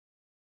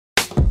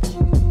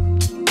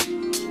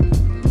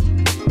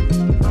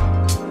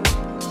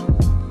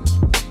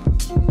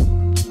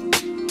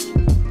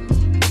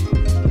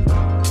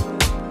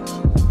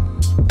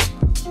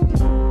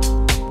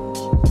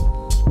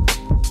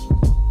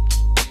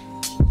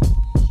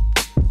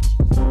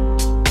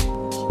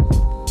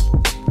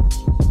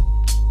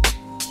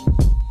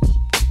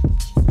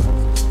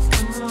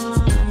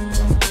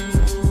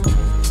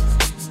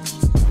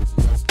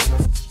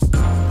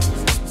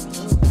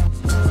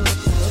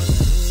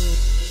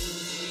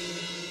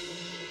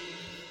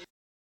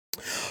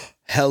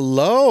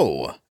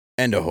Hello,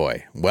 and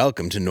ahoy.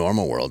 Welcome to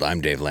Normal World. I'm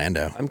Dave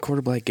Landau. I'm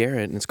Quarterback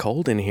Garrett, and it's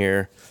cold in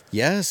here.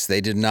 Yes, they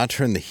did not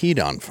turn the heat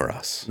on for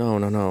us.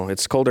 No.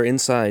 It's colder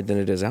inside than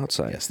it is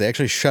outside. Yes, they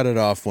actually shut it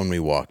off when we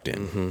walked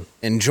in. Mm-hmm.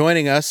 And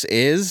joining us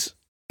is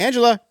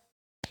Angela.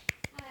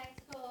 Hi,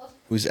 it's cold.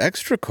 Who's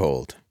extra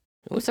cold.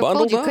 It was so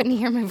cold you couldn't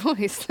hear my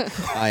voice.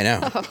 I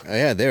know. Oh,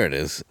 yeah, there it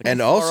is. Like and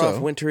far also, off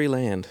wintry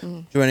land.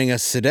 Joining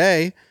us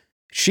today,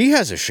 she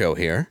has a show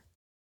here.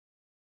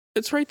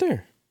 It's right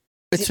there.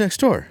 It's next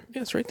door.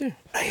 Yeah, it's right there.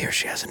 I hear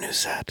she has a new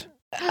set.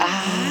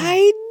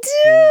 I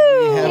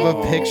do. We have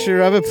a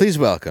picture of it. Please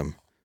welcome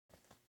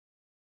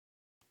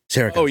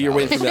Sara Gonzales. Oh, you're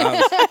waiting for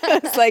the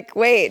It's like,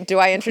 wait, do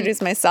I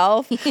introduce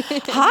myself?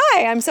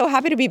 Hi, I'm so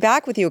happy to be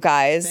back with you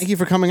guys. Thank you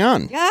for coming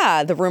on.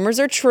 Yeah, the rumors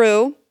are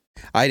true.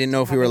 I didn't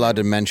know if we were allowed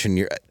to mention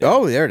your...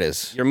 Oh, there it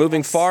is. You're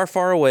moving far,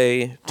 far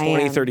away,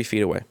 20, 30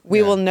 feet away.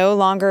 We will no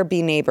longer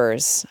be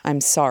neighbors.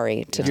 I'm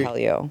sorry to tell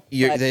you.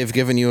 They've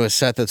given you a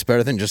set that's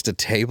better than just a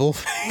table?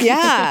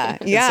 Yeah.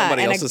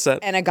 Somebody else's set.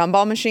 And a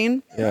gumball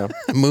machine. Yeah.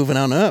 Moving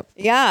on up.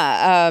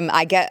 Yeah.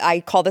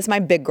 I call this my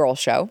big girl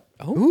show.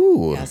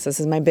 Ooh. Yes, this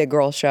is my big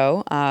girl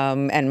show.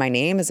 And my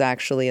name is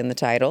actually in the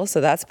title.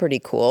 So that's pretty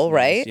cool,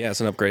 right? Yeah,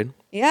 it's an upgrade.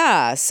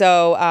 Yeah,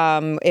 so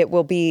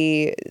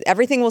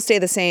everything will stay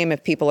the same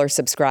if people are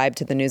subscribed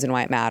to the News and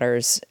Why It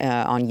Matters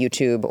on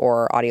YouTube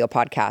or audio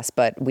podcast,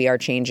 but we are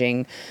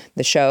changing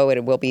the show.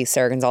 It will be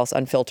Sara Gonzales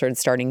Unfiltered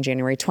starting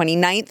January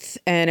 29th,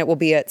 and it will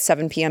be at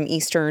 7 p.m.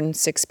 Eastern,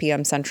 6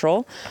 p.m.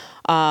 Central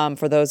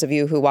for those of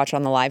you who watch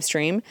on the live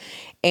stream.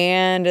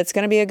 And it's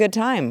going to be a good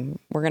time.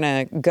 We're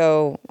going to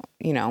go,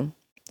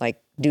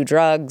 do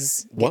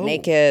drugs, get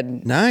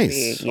naked.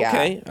 Nice.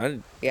 Okay.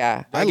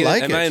 I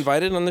like it. Am I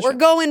invited on the show? We're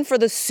going for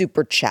the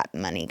super chat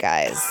money,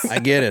 guys. I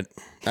get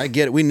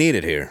it. We need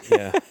it here.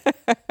 Yeah.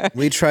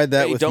 We tried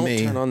that with don't me.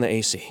 Don't turn on the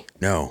AC.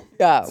 No.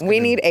 Yeah, we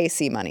need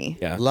AC money.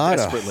 Yeah. A lot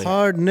desperately. of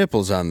hard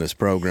nipples on this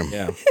program.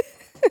 Yeah.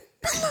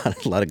 A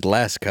lot of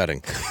glass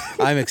cutting.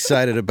 I'm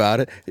excited about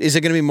it. Is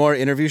it going to be more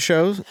interview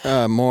shows?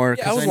 More?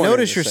 Because I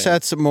noticed your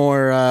set's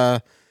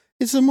more...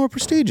 It's more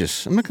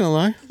prestigious. I'm not going to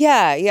lie.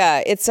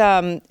 Yeah. It's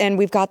and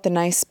we've got the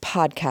nice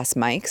podcast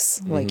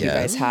mics like you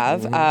guys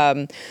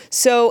have.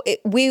 So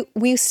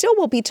we still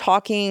will be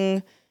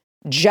talking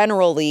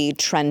generally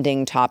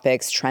trending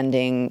topics,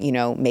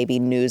 maybe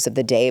news of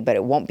the day, but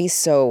it won't be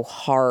so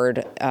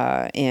hard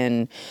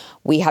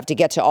we have to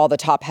get to all the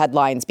top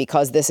headlines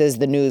because this is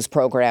the news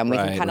program. We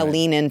can kind of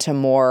lean into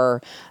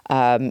more,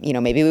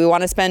 maybe we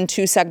want to spend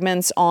 2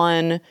 segments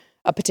on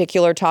a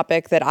particular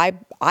topic that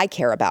I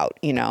care about,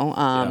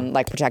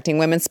 like protecting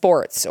women's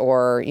sports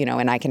or,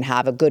 and I can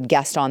have a good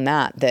guest on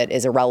that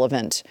is a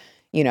relevant,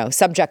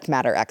 subject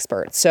matter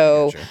expert.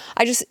 So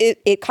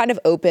it kind of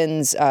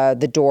opens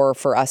the door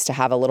for us to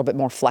have a little bit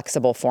more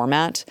flexible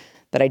format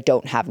that I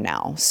don't have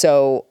now.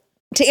 So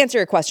to answer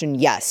your question,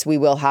 yes, we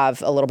will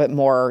have a little bit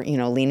more,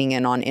 leaning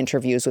in on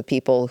interviews with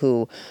people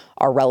who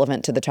are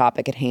relevant to the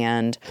topic at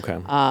hand. Okay.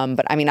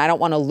 But I mean, I don't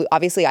want to,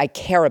 obviously I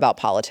care about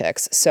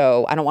politics,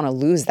 so I don't want to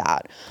lose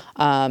that.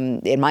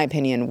 In my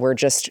opinion,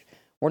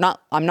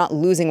 I'm not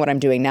losing what I'm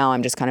doing now.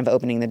 I'm just kind of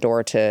opening the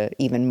door to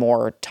even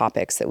more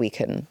topics that we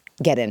can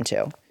get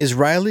into. Is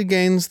Riley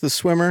Gaines the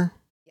swimmer?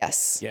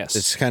 Yes.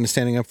 It's kind of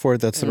standing up for it.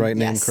 That's the right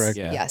name, correct?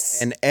 Yeah.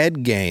 Yes. And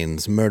Ed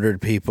Gaines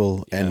murdered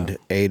people and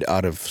ate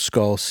out of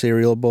skull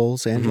cereal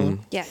bowls, Angela?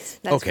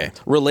 Yes. That's Okay.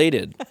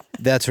 Related.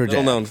 That's her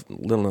dad.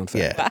 Little known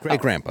fact. Yeah,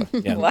 great-grandpa.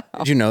 Yeah. Wow.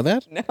 Did you know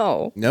that?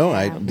 No. No,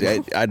 I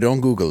don't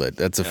Google it.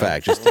 That's a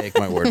fact. Just take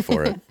my word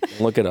for it.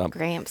 Look it up.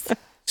 Gramps.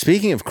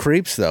 Speaking of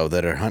creeps, though,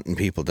 that are hunting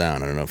people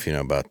down, I don't know if you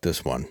know about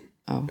this one.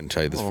 Oh. I can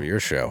tell you this for your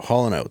show.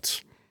 Hall and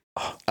Oates.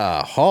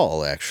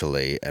 Hall,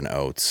 actually, and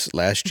Oates,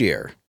 last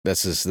year,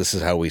 this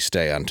is how we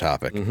stay on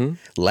topic.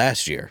 Late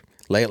last year.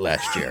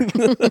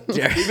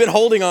 We've been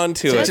holding on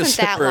to it wasn't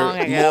that for long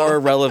ago. more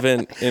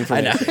relevant I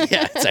information. know.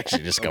 Yeah, it's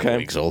actually just a couple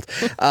weeks old.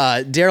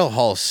 Daryl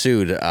Hall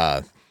sued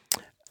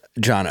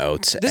John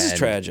Oates. This is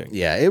tragic.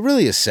 Yeah, it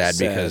really is sad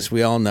because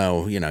we all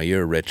know,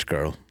 you're a rich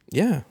girl.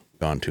 Yeah.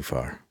 Gone too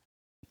far.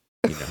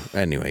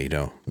 Anyway,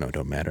 don't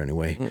matter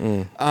anyway.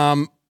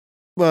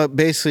 Well,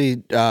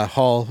 basically,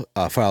 Hall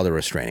filed a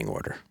restraining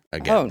order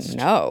against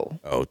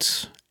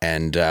Oates.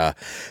 And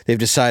they've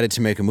decided to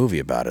make a movie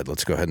about it.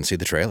 Let's go ahead and see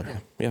the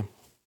trailer. Yeah.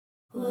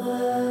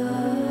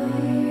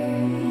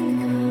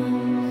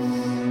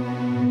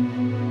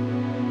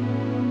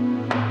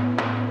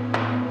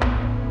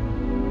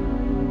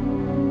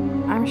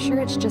 I'm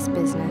sure it's just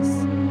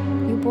business.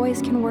 You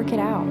boys can work it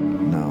out.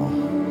 No.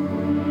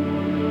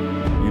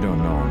 You don't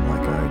know him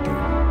like I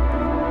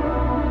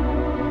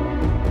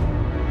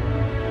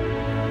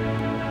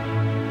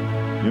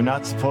do. You're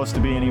not supposed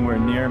to be anywhere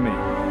near me.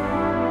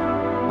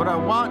 What I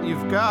want,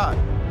 you've got.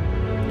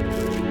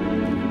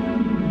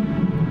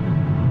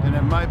 And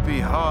it might be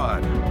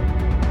hard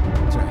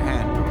to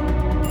handle.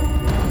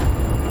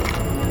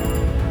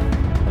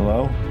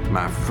 Hello?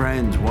 My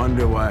friends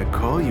wonder why I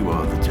call you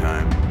all the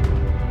time.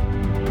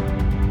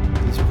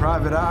 These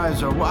private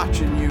eyes are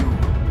watching you.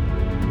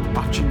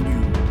 Watching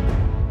you.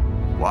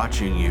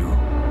 Watching you.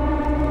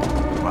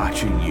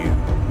 Watching you.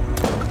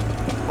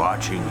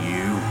 Watching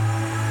you.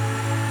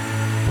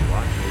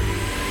 Watching you.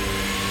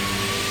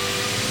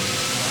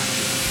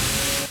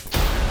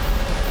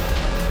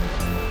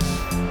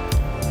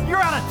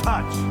 You're out of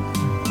touch.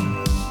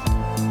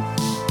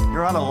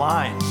 You're out of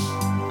line.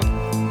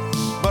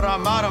 But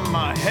I'm out of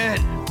my head.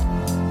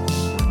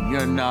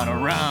 You're not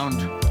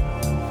around.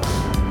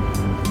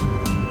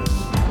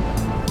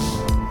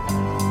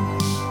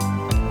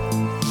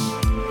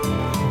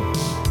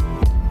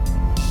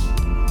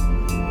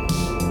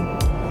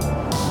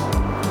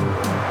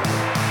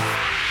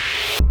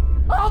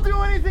 I'll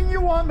do anything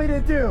you want me to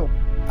do.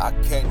 I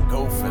can't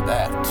go for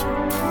that.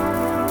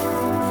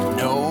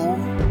 No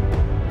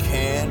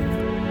can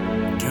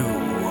do.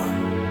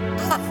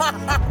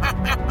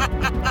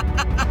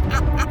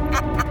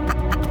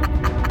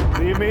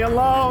 Leave me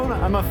alone.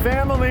 I'm a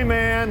family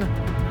man.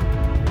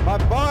 My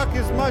bark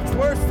is much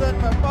worse than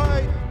my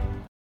bite.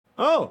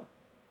 Oh,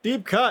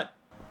 deep cut.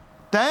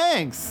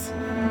 Thanks.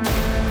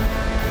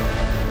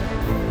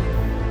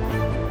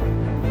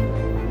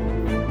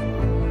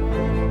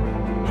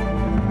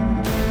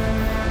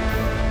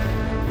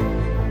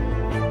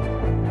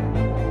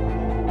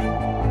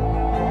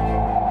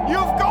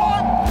 You've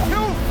gone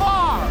too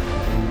far.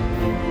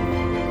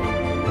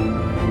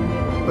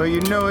 Well,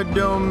 you know it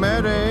don't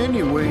matter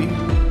anyway.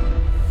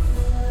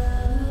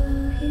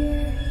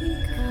 Here he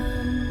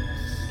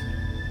comes.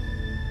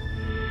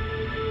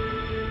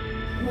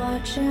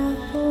 Watch out,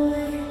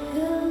 boy,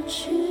 he'll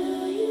chew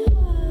you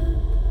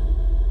up.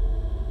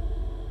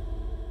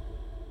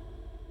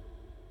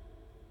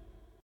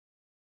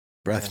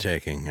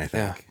 Breathtaking, I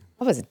think.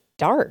 That was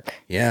dark.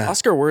 Yeah.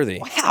 Oscar worthy.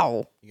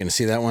 Wow. You going to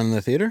see that one in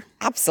the theater?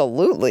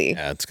 Absolutely.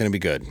 Yeah, it's going to be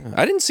good.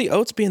 I didn't see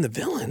Oates being the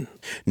villain.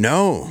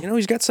 No. You know,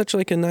 he's got such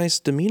like a nice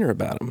demeanor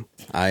about him.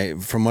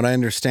 From what I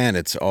understand,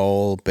 it's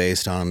all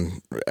based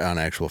on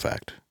actual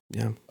fact.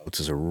 Yeah. Oates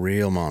is a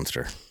real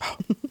monster.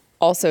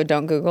 Also,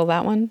 don't Google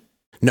that one.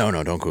 No,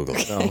 don't Google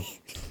it. No.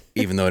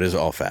 Even though it is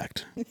all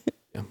fact.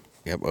 Yeah.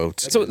 Yep,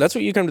 Oates. That's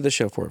what you come to the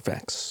show for,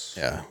 facts.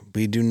 Yeah,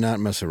 we do not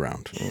mess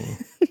around.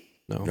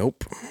 No.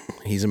 Nope.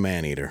 He's a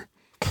man-eater.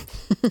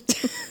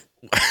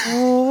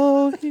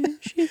 Oh, here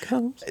she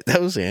comes. That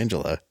was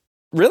Angela.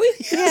 Really?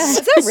 Yeah. Is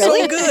that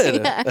really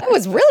good? That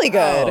was really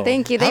good. Oh.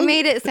 Thank you. They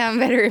made it sound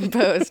better in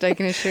post, I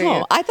can assure you.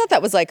 Oh, I thought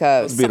that was like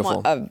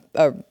beautiful.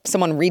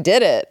 someone redid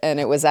it, and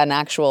it was an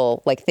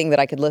actual like thing that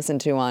I could listen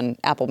to on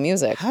Apple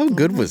Music. How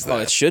good was that? Oh,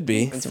 it should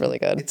be. It's really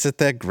good. It's at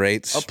that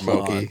great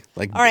smoky.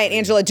 Like, All right,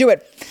 Angela, do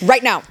it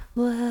right now.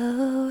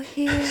 Whoa,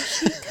 here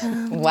she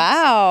comes.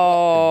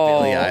 Wow.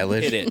 Billie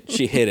Eilish. Hit it.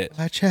 She hit it.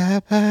 Watch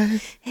out, boy.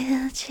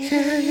 He'll chew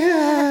you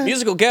up.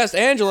 Musical guest,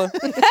 Angela.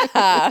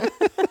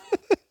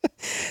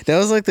 That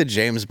was like the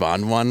James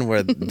Bond one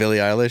where Billie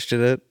Eilish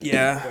did it.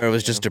 Yeah. Where it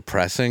was just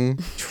depressing.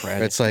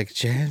 Tragic. It's like,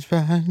 James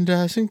Bond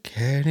doesn't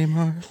care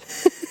anymore.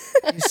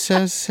 He's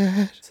so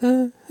sad.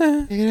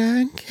 He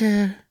doesn't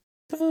care.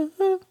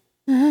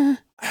 I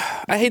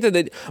hate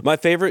that my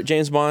favorite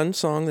James Bond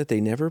song that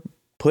they never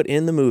put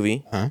in the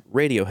movie,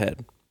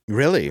 Radiohead.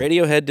 Really?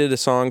 Radiohead did a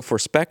song for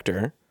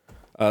Spectre,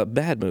 a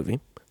bad movie,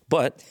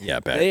 but Yeah,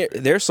 bad.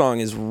 their song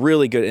is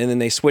really good, and then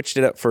they switched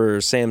it up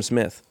for Sam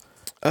Smith.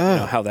 You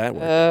know how that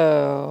worked.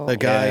 Oh. The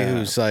guy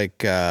who's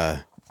like,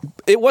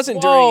 It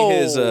wasn't during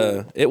his.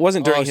 It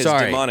wasn't during his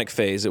sorry. demonic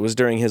phase. It was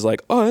during his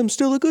like, oh, I'm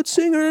still a good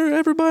singer.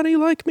 Everybody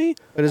like me.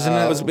 but isn't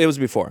It was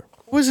before.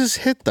 what was his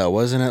hit though?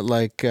 Wasn't it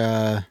like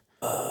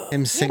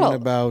him singing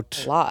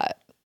about? A lot.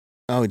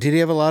 Oh, did he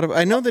have a lot of?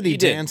 I know that he He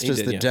did. danced He as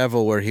did, the yeah.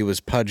 devil, where he was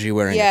pudgy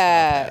wearing.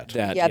 Yeah. A top hat.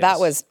 That,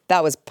 yes.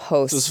 That was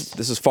post.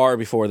 This is far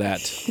before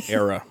that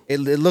era. It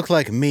looked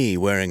like me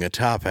wearing a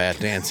top hat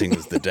dancing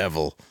as the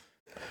devil.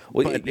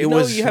 Well, But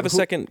you have a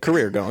second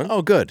career going.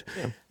 Oh, good.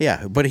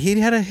 Yeah, but he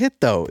had a hit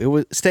though. It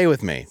was "Stay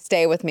with Me."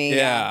 Stay with me.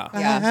 Yeah.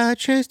 Yeah.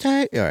 Just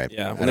tight. All right.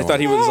 Yeah, when I thought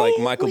he was like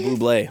Michael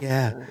Bublé.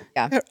 Yeah.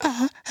 Yeah. You're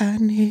all I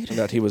need. Turned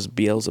out he was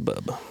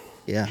Beelzebub.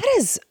 Yeah.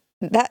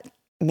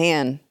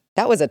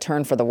 That was a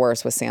turn for the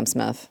worse with Sam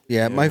Smith.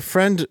 Yeah. My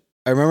friend,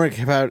 I remember it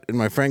came out, and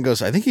my friend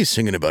goes, "I think he's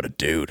singing about a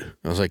dude."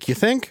 I was like, "You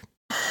think?"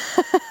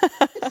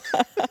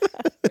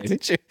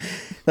 Did you?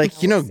 Like,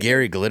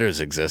 Gary Glitters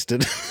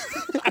existed.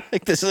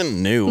 Like, this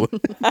isn't new.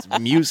 It's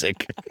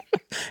music.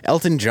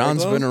 Elton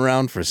John's been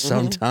around for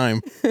some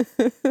time.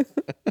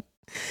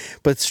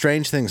 But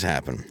strange things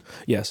happen.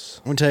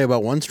 Yes. I want to tell you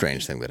about one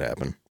strange thing that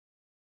happened.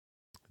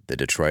 The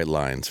Detroit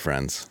Lions,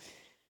 friends.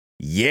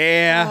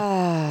 Yeah.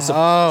 Ah,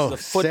 Oh,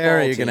 it's a football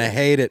Sarah, you're team. going to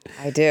hate it.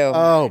 I do.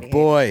 Oh,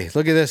 boy.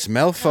 Look at this.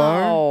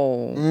 Melfar.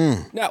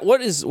 Oh. Now,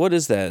 what is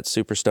that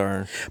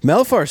superstar?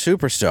 Melfar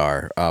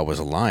Superstar was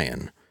a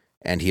Lion.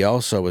 And he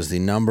also was the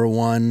number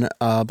one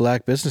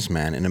black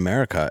businessman in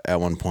America at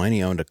one point.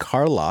 He owned a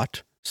car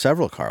lot,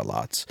 several car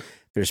lots.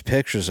 There's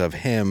pictures of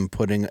him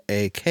putting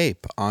a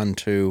cape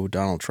onto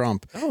Donald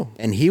Trump. Oh.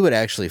 And he would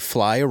actually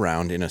fly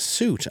around in a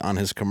suit on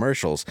his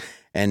commercials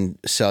and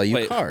sell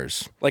you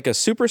cars. Like a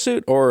super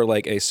suit or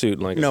like a suit?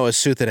 Like No, a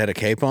suit that had a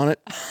cape on it.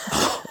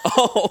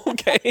 Oh,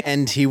 okay.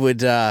 And he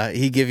would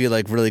he'd give you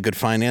like really good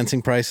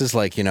financing prices,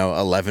 like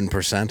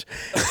 11%.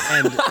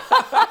 And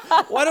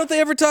why don't they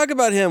ever talk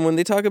about him when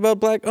they talk about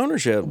black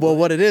ownership? well,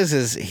 what it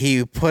is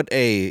he put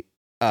a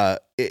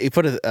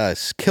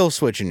kill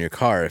switch in your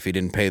car if you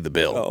didn't pay the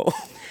bill.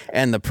 Oh.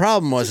 And the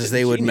problem was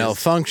they would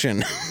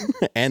malfunction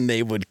and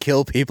they would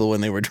kill people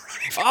when they were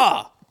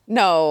driving.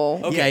 No.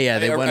 Okay. Yeah,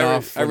 they went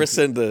off. I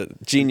rescind the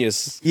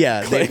genius.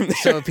 Yeah,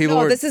 so people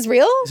were. This is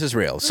real? This is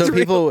real. So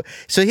people,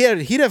 so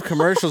he'd have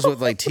commercials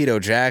with like Tito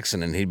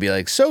Jackson, and he'd be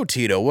like, "So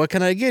Tito, what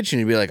can I get you?"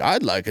 And he'd be like,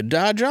 "I'd like a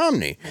Dodge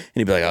Omni." And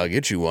he'd be like, "I'll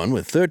get you one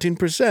with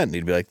 13%." And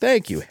he'd be like,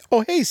 "Thank you."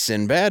 "Oh, hey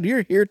Sinbad,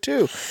 you're here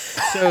too."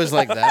 So it was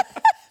like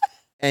that.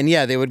 And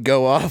yeah, they would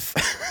go off.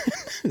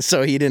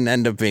 So he didn't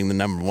end up being the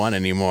number one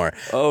anymore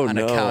on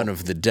account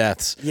of the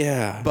deaths.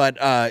 Yeah.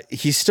 But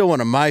he's still one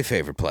of my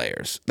favorite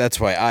players. That's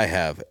why I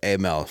have a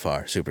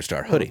Malafar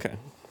Superstar hoodie. Okay.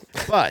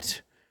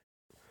 But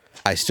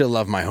I still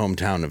love my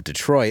hometown of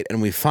Detroit, and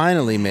we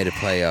finally made a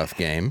playoff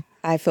game.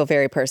 I feel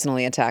very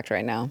personally attacked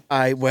right now.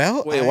 Wait,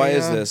 why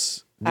is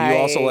this? Do you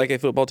also like a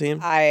football team?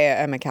 I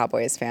am a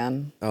Cowboys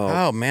fan.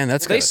 Oh man,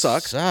 that's they gonna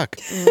suck.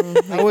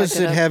 How was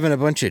it having a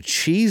bunch of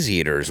cheese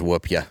eaters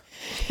whoop you?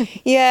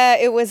 Yeah,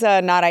 it was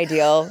not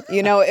ideal.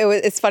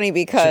 It's funny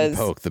because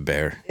Poke the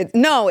bear.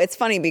 It's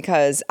funny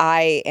because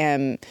I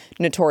am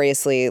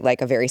notoriously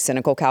like a very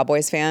cynical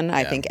Cowboys fan.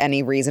 I think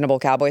any reasonable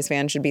Cowboys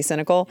fan should be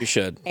cynical. You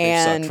should.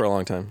 And They've sucked for a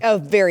long time. A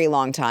very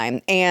long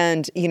time.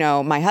 And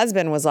my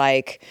husband was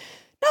like,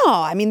 "No,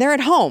 I mean, they're at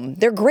home.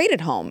 They're great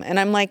at home." And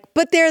I'm like,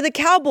 "But they're the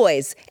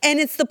Cowboys, and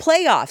it's the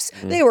playoffs.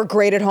 They were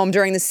great at home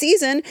during the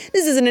season.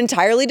 This is an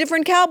entirely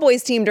different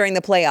Cowboys team during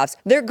the playoffs.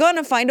 They're going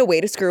to find a way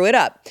to screw it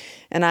up."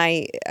 And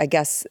I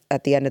guess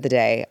at the end of the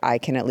day, I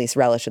can at least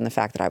relish in the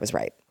fact that I was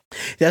right.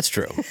 That's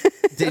true.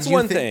 That's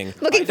one thing.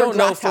 Looking I for don't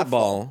know glass half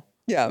football.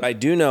 Yeah. I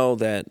do know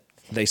that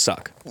they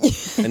suck.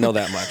 I know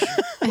that much.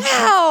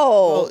 How?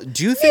 Well,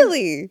 do you think?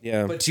 Really?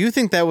 Yeah. But do you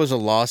think that was a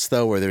loss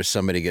though, where there's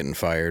somebody getting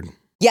fired?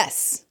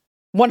 Yes.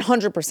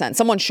 100%.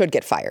 Someone should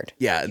get fired.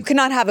 Yeah. You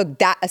cannot have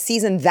a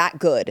season that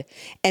good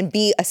and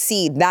be a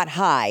seed that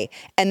high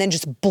and then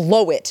just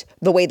blow it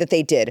the way that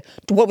they did.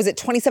 What was it,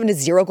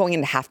 27-0 going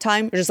into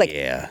halftime? Or just like,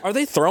 Yeah. Are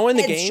they throwing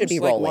the Heads games? should be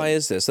Like, rolling. why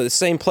is this? So the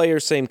same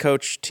players, same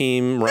coach,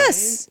 team,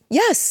 right?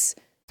 yes.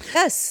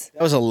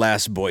 That was a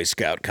last Boy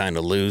Scout kind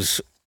of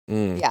lose.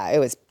 Yeah, it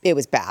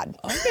was bad.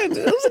 That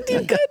was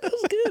good. That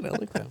was good. I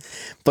like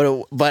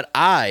that. But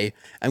I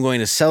am going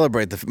to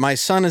celebrate my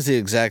son is the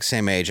exact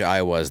same age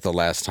I was the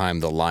last time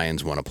the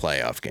Lions won a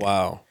playoff game.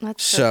 Wow.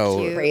 That's So-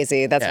 so cute.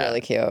 Crazy. That's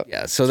really cute.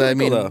 Yeah, so that, I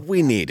mean, though.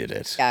 we needed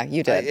it. Yeah,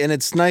 you did. And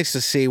it's nice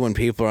to see when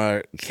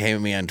people came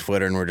at me on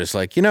Twitter and were just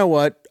like, "You know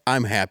what?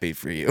 I'm happy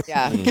for you."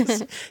 Yeah.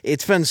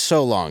 It's been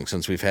so long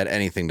since we've had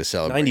anything to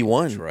celebrate.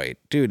 91. Right.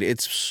 Dude,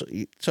 it's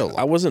so long.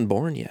 I wasn't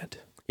born yet.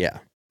 Yeah.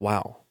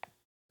 Wow.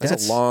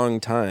 That's a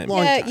long time.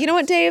 Yeah, you know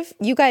what, Dave?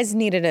 You guys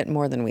needed it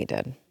more than we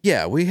did.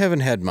 Yeah, we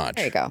haven't had much.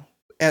 There you go.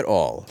 At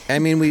all. I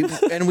mean, we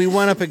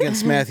went up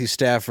against Matthew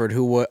Stafford,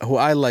 who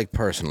I like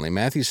personally.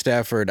 Matthew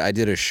Stafford, I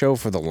did a show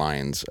for the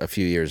Lions a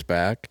few years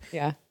back.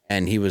 Yeah.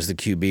 And he was the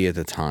QB at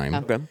the time.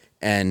 Okay.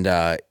 And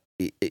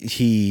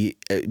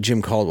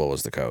Jim Caldwell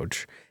was the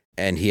coach.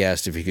 And he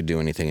asked if he could do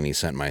anything, and he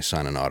sent my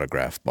son an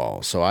autograph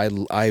ball. So I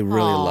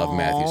really love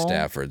Matthew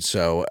Stafford.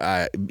 So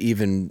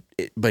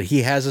but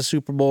he has a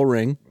Super Bowl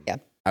ring. Yeah.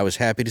 I was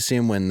happy to see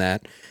him win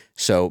that.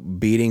 So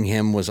beating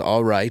him was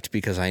all right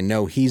because I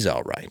know he's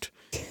all right.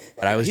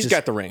 But He's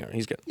got the ringer.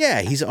 He's good.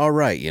 Yeah, he's all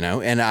right,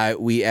 And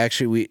we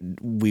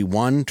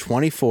won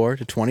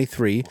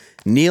 24-23,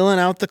 kneeling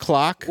out the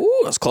clock.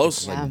 Ooh, that's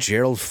close. Like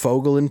Gerald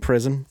Fogel in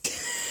prison.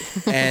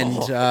 And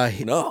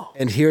No.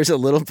 And here's a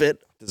little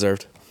bit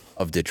Deserved.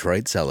 of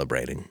Detroit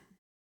celebrating.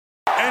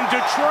 And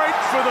Detroit,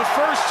 for the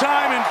first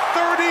time in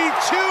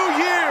 32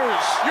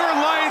 years, your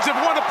Lions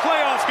have won a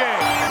playoff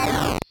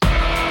game.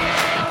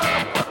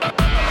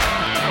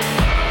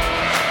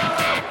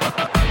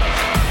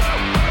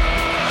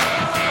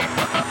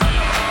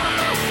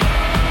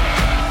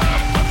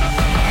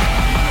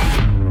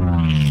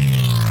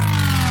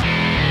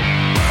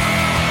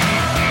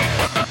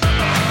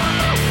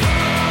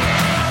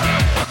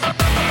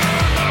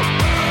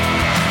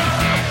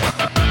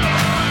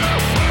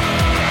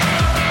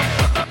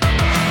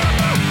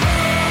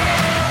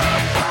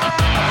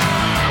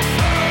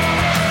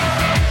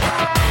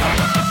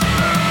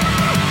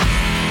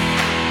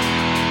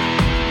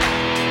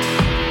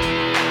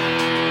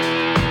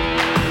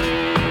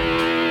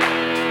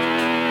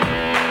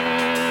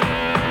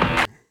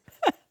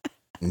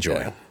 Enjoy.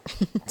 Yeah.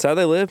 That's how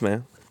they live,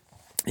 man.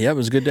 Yeah, it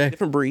was a good day.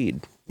 Different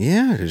breed.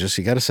 Yeah, it's just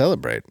you got to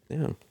celebrate.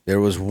 Yeah. There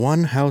was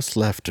one house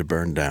left to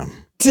burn down,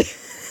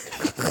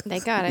 They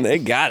got it. They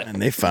got it.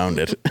 and they found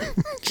it.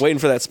 Waiting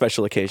for that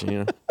special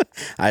occasion,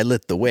 I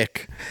lit the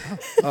wick.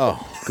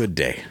 Oh, good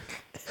day.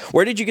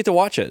 Where did you get to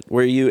watch it?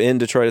 Were you in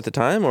Detroit at the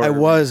time? Or I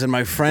was, and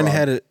my friend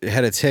had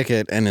a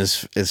ticket, and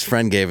his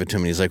friend gave it to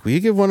me. He's like, "Will you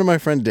give one to my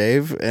friend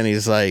Dave?" And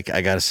he's like,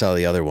 "I got to sell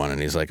the other one."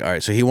 And he's like, "All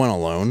right." So he went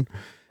alone,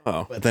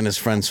 Oh. But then his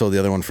friend sold the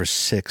other one for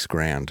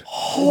 $6,000.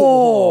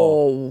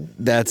 Oh.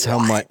 That's how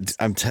much.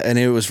 And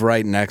it was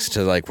right next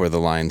to like where the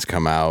lines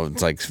come out.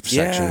 It's like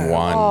section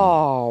 1.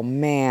 Oh,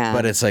 man.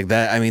 But it's like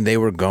that. I mean, they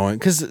were going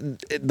because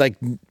like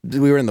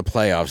we were in the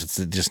playoffs.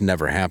 It just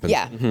never happened.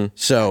 Yeah. Mm-hmm.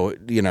 So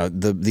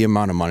the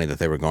amount of money that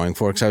they were going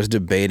for. Because I was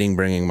debating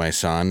bringing my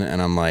son,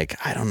 and I'm like,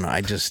 I don't know.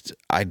 I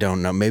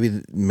don't know.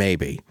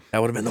 Maybe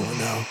That would have been the one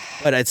though.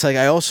 But it's like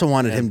I also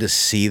wanted him to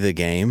see the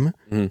game.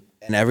 Mm-hmm.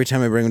 And every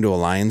time I bring him to a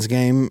Lions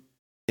game,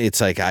 it's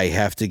like I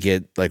have to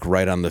get like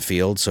right on the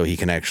field so he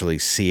can actually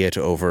see it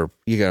over,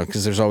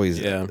 because there's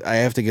always, I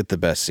have to get the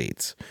best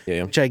seats,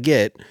 which I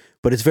get,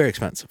 but it's very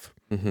expensive.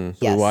 Mm-hmm.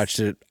 So I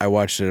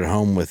watched it at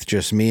home with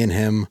just me and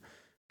him,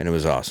 and it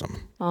was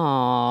awesome.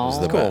 Oh, it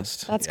was the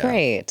best. That's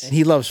great. And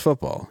he loves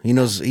football.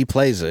 He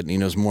plays it, and he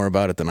knows more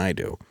about it than I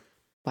do.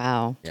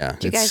 Wow. Yeah.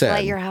 Did you guys sad.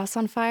 light your house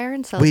on fire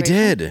and We celebrate?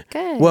 did.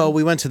 Good. Well,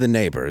 we went to the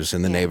neighbors,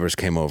 and the neighbors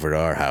came over to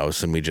our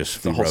house, and we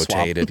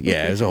rotated.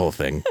 Yeah, it was a whole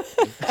thing.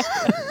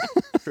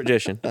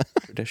 Tradition.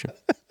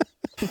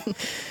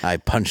 I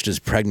punched his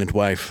pregnant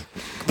wife.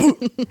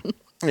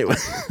 Anyway,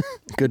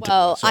 good.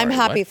 Well, I'm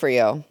happy for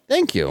you.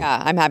 Thank you.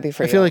 Yeah, I'm happy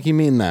for you. I feel like you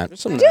mean that.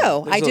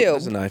 I do.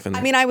 There's a knife in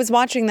there. I mean, I was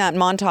watching that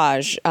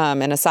montage,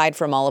 and aside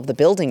from all of the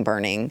building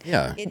burning,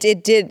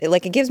 it did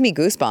like it gives me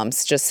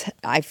goosebumps. Just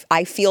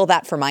I feel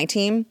that for my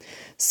team,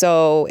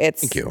 so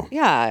it's Thank you.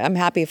 Yeah, I'm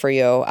happy for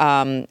you.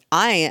 I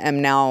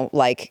am now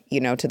like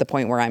to the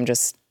point where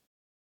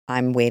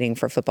I'm waiting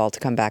for football to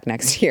come back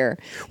next year.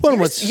 Well,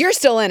 you're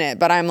still in it,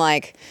 but I'm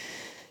like,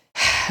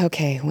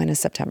 okay, when is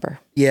September?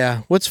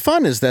 Yeah. What's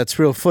fun is that's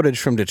real footage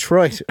from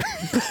Detroit.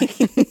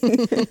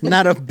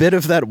 Not a bit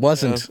of that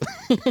wasn't.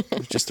 It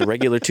was just a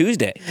regular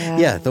Tuesday.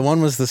 Yeah, the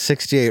one was the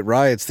 68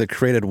 riots that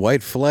created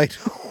white flight.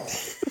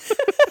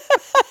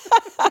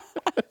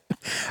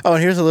 Oh,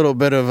 and here's a little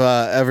bit of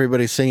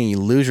everybody singing "You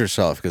Lose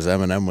Yourself" because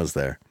Eminem was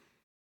there.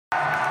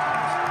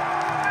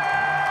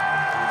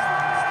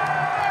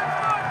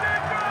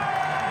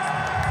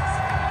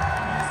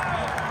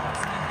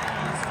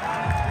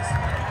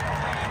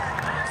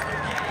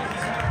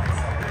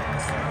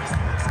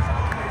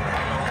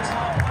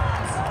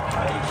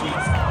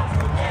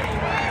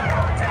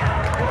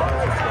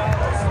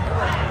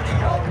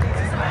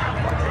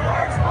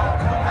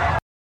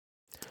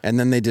 And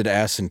then they did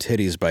Ass and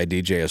Titties by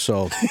DJ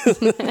Assault. Ass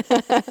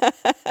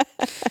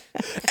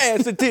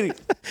and Titties.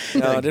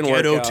 No, it didn't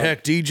work Ghetto out.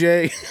 Tech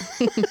DJ.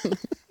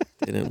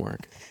 It didn't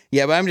work.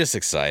 Yeah, but I'm just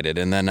excited.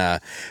 And then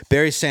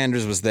Barry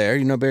Sanders was there.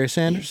 You know Barry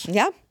Sanders?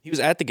 Yeah. He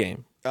was at the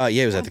game. Yeah,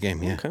 he was at the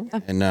game, yeah. Okay.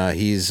 And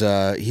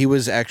he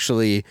was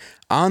actually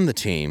on the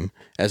team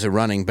as a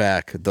running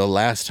back the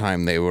last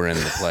time they were in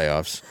the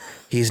playoffs.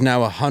 He's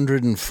now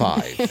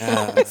 105.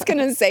 I was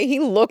gonna say he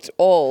looked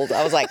old.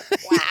 I was like,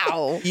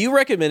 wow. You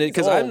recommended,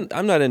 because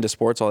I'm not into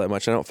sports all that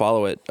much. I don't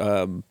follow it.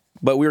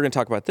 But we were going to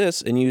talk about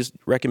this, and you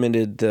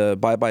recommended the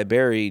Bye Bye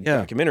Barry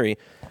documentary,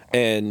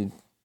 and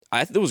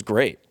it was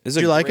great. Did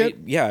you like it?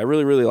 Yeah, I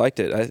really, really liked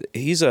it.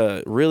 He's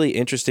a really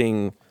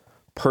interesting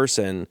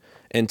person,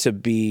 and to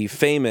be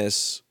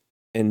famous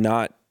and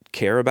not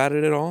care about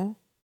it at all,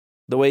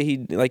 the way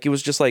it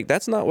was just like,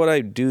 that's not what I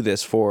do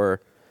this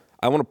for.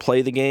 I want to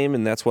play the game,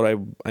 and that's what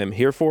I'm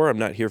here for. I'm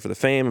not here for the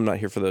fame. I'm not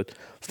here for the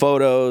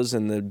photos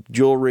and the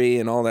jewelry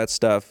and all that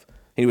stuff.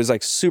 He was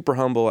like super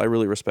humble. I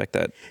really respect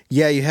that.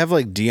 Yeah, you have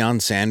like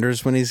Deion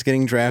Sanders when he's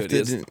getting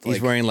drafted. He's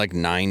like, wearing like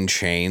 9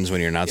 chains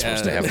when you're not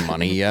supposed to have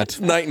money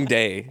yet. Night and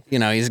day.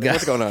 He's got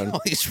what's going on?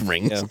 All these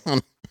rings on.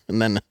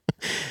 And then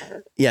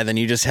then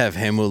you just have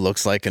him who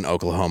looks like an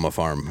Oklahoma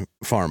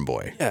farm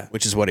boy,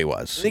 which is what he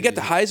was. They got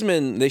the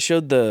Heisman. They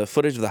showed the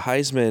footage of the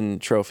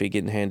Heisman trophy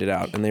getting handed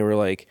out, and they were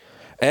like,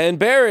 and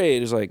Barry.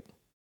 It was like,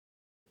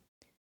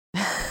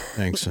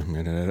 thanks. I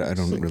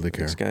don't really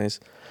care. Thanks, guys.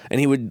 And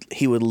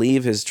he would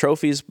leave his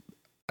trophies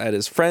at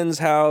his friend's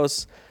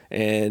house,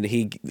 and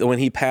when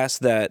he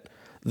passed that,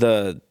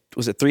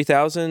 was it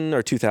 3,000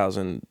 or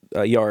 2,000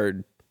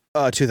 yard?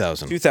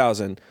 2,000.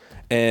 2,000.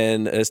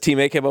 And his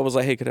teammate came up and was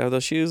like, hey, could I have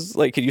those shoes?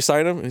 Like, could you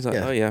sign them? He's like,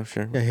 oh, yeah,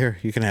 sure. Yeah, here,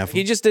 you can have them.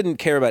 He just didn't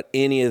care about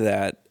any of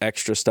that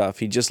extra stuff.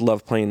 He just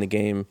loved playing the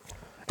game.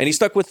 And he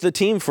stuck with the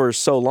team for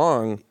so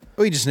long.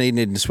 Well, he just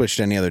needed to switch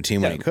to any other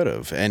team when he could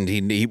have. And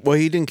he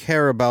didn't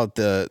care about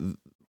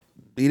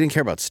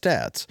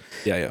stats.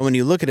 Yeah. When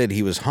you look at it,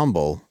 he was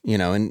humble,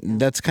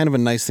 and that's kind of a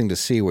nice thing to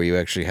see where you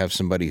actually have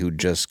somebody who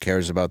just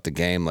cares about the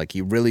game. Like,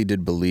 he really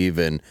did believe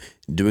in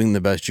doing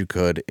the best you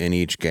could in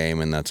each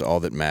game, and that's all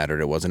that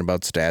mattered. It wasn't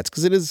about stats,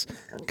 because it is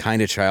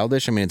kind of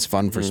childish. I mean, it's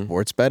fun for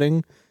sports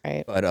betting.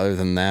 Right. But other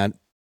than that,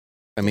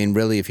 I mean,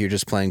 really, if you're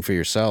just playing for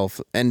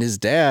yourself, and his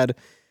dad...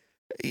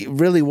 He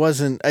really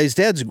wasn't. His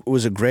dad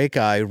was a great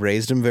guy,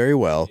 raised him very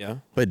well,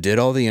 but did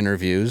all the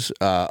interviews,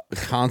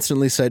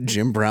 constantly said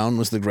Jim Brown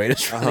was the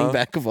greatest running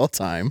back of all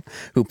time,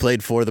 who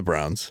played for the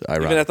Browns.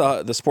 Even at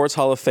the Sports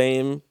Hall of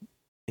Fame,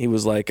 he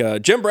was like,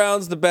 Jim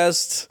Brown's the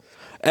best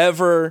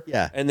ever,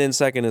 and then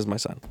second is my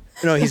son.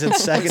 No, he said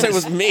second. It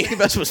was me. The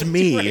best was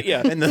me,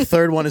 right, and the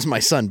third one is my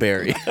son,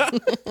 Barry.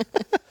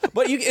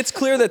 But it's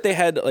clear that they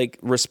had like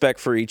respect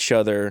for each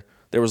other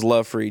there was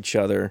love for each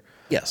other.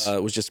 Yes.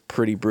 It was just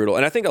pretty brutal.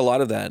 And I think a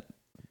lot of that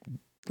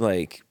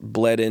like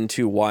bled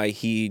into why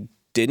he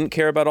didn't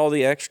care about all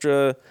the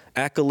extra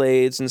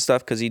accolades and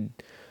stuff, because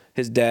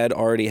his dad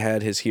already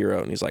had his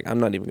hero, and he's like, I'm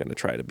not even going to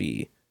try to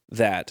be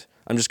that.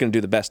 I'm just going to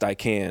do the best I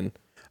can.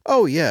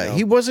 Oh, yeah.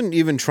 He wasn't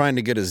even trying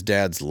to get his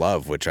dad's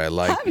love, which I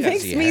like. That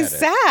makes me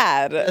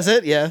sad. Is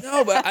it? Yeah.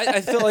 No, but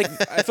I feel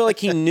like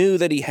he knew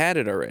that he had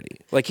it already.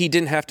 Like he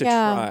didn't have to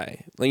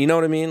try. Like, you know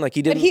what I mean? Like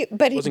he didn't.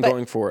 But he wasn't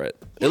going for it.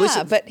 Yeah, at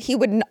least but he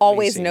would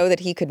always know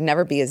that he could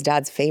never be his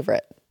dad's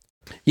favorite.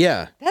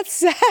 Yeah. That's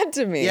sad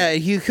to me. Yeah,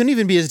 he couldn't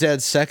even be his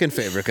dad's second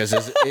favorite because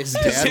his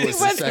dad was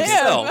the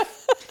second.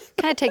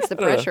 Kind of takes the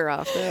pressure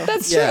off, though.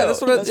 That's true. Yeah,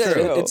 that's what That's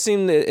true.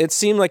 It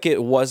seemed like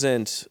it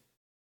wasn't,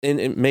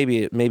 and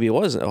maybe it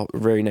wasn't a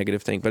very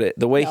negative thing, but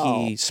the way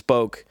he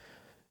spoke,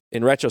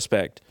 in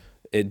retrospect,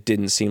 it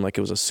didn't seem like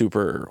it was a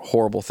super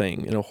horrible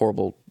thing,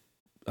 horrible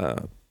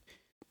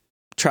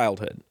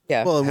childhood.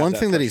 Yeah. Well, and one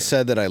thing that he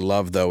said that I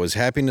love, though, is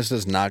happiness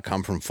does not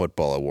come from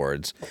football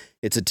awards.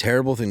 It's a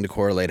terrible thing to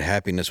correlate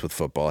happiness with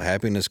football.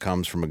 Happiness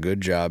comes from a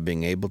good job,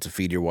 being able to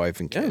feed your wife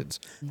and kids.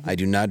 I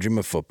do not dream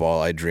of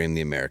football. I dream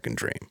the American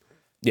dream.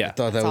 Yeah. I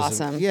thought that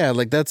was awesome.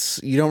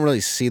 You don't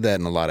really see that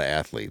in a lot of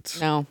athletes.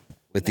 No.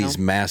 With these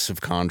massive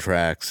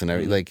contracts and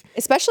everything.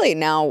 Especially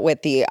now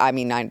with I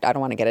don't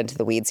want to get into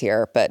the weeds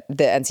here, but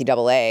the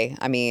NCAA,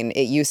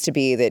 it used to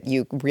be that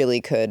you really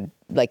could,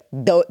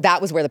 that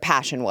was where the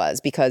passion was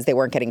because they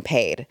weren't getting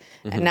paid.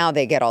 Mm-hmm. And now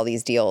they get all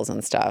these deals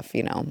and stuff,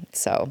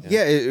 so.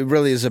 Yeah, it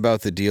really is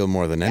about the deal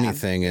more than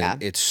anything.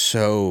 And it's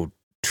so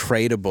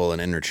tradable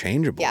and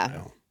interchangeable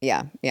now.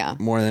 Yeah.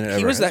 More than it ever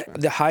He was has been.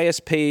 the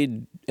highest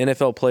paid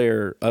NFL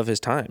player of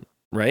his time,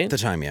 right? At the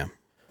time, yeah.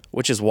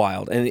 Which is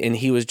wild. And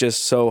he was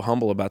just so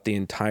humble about the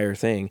entire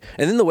thing.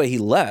 And then the way he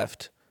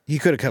left. He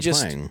could have kept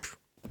playing.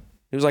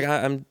 He was like,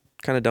 I'm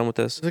kind of done with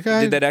this. He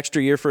did that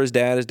extra year for his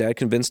dad. His dad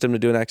convinced him to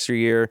do an extra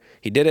year.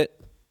 He did it.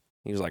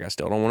 He was like, I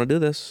still don't want to do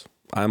this.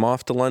 I'm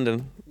off to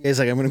London. He's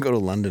like, I'm going to go to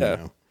London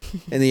now.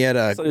 And he had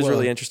he was a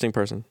really interesting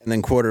person. And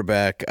then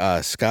quarterback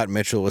Scott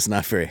Mitchell was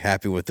not very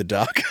happy with the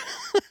doc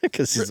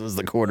because he was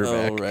the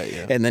quarterback. Oh, right,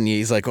 yeah. And then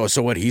he's like, oh,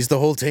 so what? He's the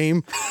whole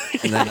team?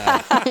 And then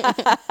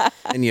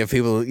and you have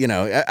people,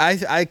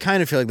 I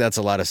kind of feel like that's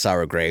a lot of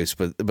sour grapes,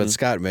 but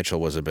Scott Mitchell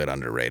was a bit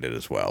underrated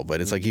as well.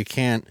 But it's like you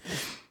can't,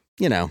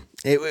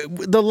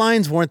 the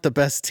Lions weren't the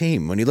best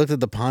team. When you looked at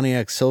the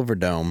Pontiac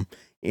Silverdome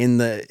in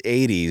the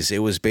 80s, it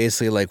was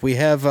basically like we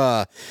have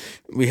what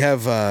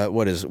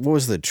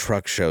was the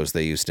truck shows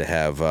they used to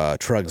have?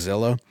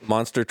 Truckzilla,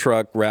 Monster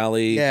Truck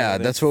Rally. Yeah,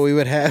 that's what we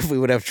would have. We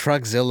would have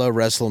Truckzilla,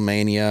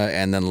 WrestleMania,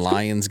 and then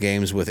Lions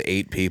games with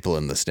 8 people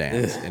in the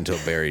stands until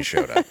Barry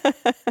showed up.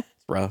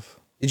 Rough.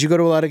 Did you go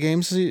to a lot of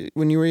games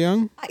when you were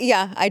young?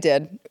 Yeah, I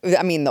did.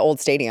 The old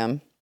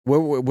stadium.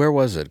 Where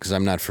was it? Because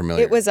I'm not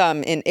familiar. It was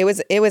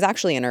it was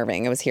actually in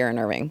Irving. It was here in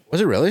Irving.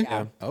 Was it really?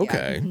 Yeah.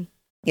 Okay.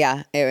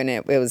 Yeah, and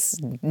it was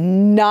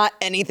not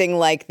anything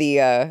like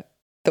the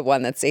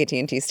one that's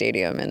AT&T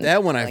Stadium. And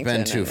that one I've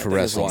been to for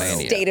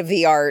WrestleMania. State of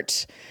the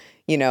art.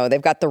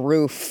 They've got the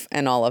roof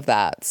and all of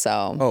that.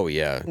 So oh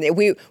yeah,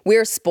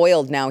 we're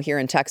spoiled now here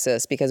in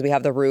Texas because we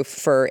have the roof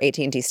for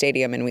AT&T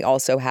Stadium, and we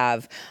also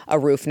have a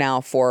roof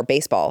now for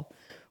baseball,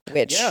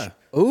 which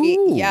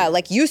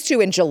used to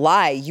in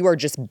July you are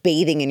just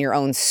bathing in your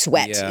own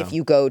sweat if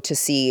you go to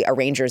see a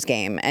Rangers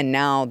game, and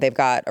now they've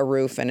got a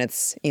roof and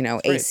it's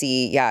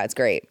AC. Yeah, it's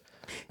great.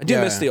 I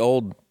do miss the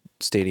old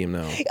stadium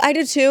though. I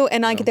do too,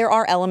 and there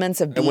are elements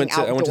of being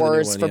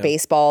outdoors for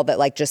baseball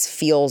that just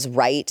feels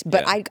right.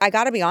 But I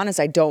got to be honest,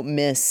 I don't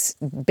miss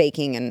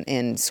baking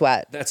in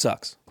sweat. That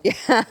sucks.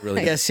 Yeah,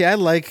 really. Yeah. See, I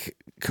like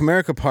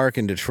Comerica Park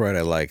in Detroit.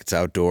 It's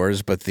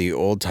outdoors, but the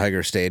old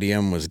Tiger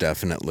Stadium was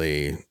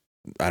definitely.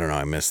 I don't know.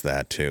 I missed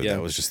that too. Yeah.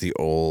 That was just the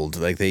old.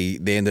 They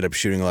ended up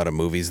shooting a lot of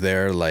movies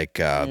there, like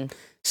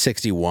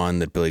 61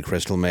 that Billy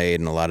Crystal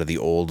made, and a lot of the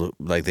old.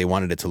 They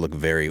wanted it to look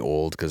very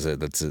old because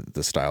that's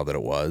the style that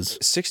it was.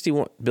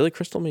 61. Billy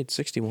Crystal made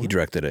 61. He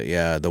directed it.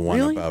 Yeah, the one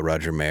about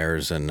Roger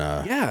Mayers and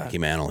Mickey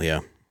Mantle.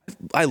 Yeah,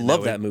 I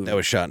love that movie. That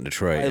was shot in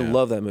Detroit. I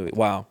love that movie.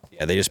 Wow.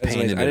 Yeah, they just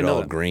painted it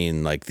all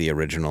green like the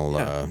original.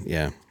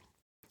 Yeah.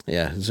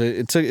 So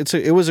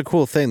it was a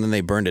cool thing. Then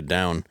they burned it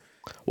down.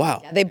 Wow.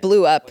 Yeah, they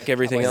blew up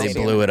everything else.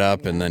 They blew it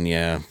up, and then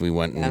we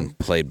went and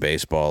played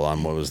baseball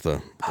on what was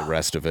the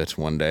rest of it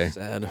one day.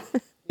 Sad.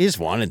 He just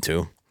wanted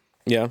to.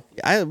 Yeah.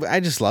 I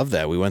just love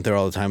that. We went there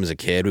all the time as a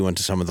kid. We went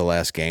to some of the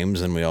last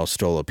games, and we all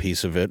stole a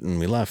piece of it, and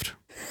we left.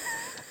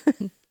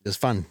 It was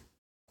fun.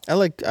 I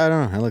don't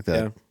know. I like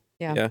that.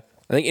 Yeah.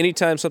 I think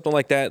anytime something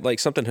like that, like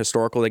something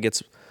historical that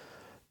gets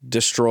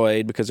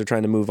destroyed because they're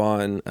trying to move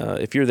on,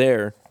 if you're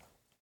there,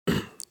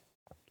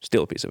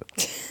 steal a piece of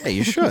it. Yeah,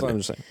 you should. That's what I'm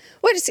just saying.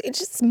 Well, it's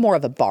just more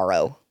of a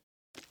borrow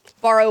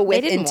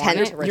with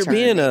intent to return. You're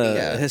being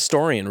a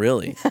historian,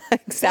 really.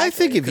 Exactly. I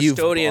think if you've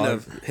custodian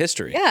of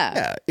history.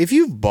 Yeah. If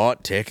you've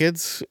bought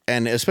tickets,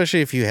 and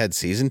especially if you had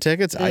season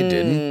tickets, I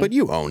didn't, but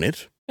you own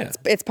it. Yeah.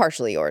 It's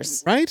partially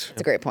yours. Right?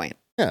 It's a great point.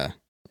 Yeah.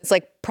 It's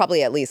like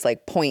probably at least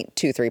like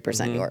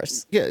 0.23%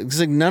 yours. Yeah, it's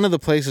like none of the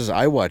places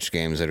I watch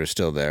games that are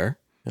still there.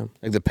 Yeah.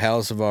 Like the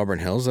Palace of Auburn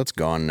Hills, that's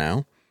gone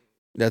now.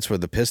 That's where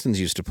the Pistons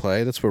used to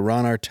play. That's where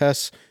Ron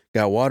Artest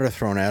got water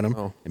thrown at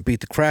him and beat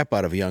the crap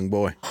out of a young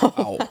boy.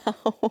 Oh.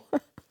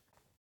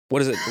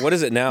 What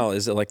is it now?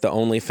 Is it like the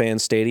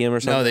OnlyFans stadium or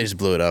something? No, they just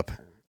blew it up,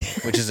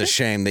 which is a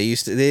shame. They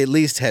at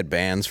least had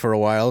bands for a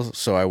while,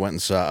 so I went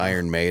and saw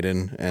Iron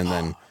Maiden and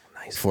then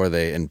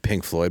and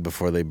Pink Floyd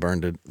before they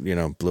burned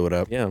it, blew it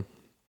up. Yeah.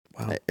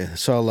 Wow. I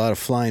saw a lot of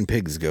flying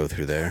pigs go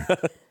through there.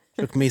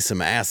 Took me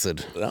some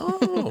acid.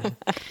 Oh,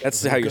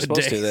 that's how you're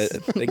supposed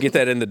to. They get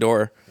that in the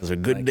door. Those are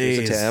good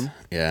days. A tab.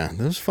 Yeah,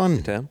 that was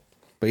fun. Tab.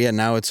 But yeah,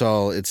 now it's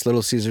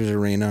Little Caesars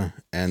Arena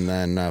and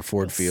then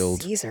Ford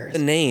Field. Caesars. The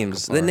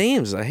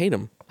names, I hate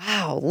them.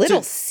 Wow,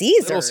 Little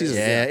Caesars. Little Caesars.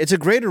 Yeah, it's a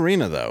great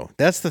arena though.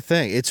 That's the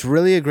thing. It's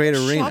really a great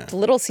arena. Shocked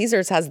Little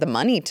Caesars has the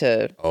money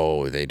to.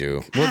 Oh, they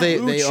do. Well,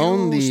 they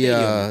own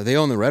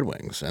the Red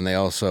Wings and they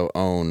also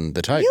own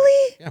the Tigers.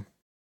 Really? Yeah.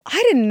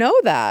 I didn't know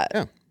that.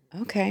 Yeah.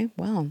 Okay.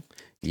 Well.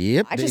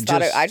 Yep. I just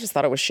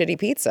thought it was shitty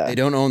pizza. They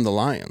don't own the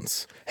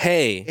Lions.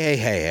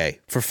 Hey.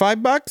 For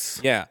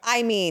 $5? Yeah.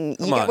 I mean,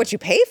 you get what you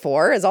pay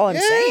for, is all I'm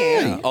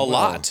saying. A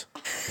lot.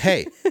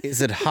 Hey,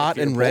 is it hot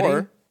and ready?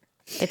 Poor.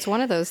 It's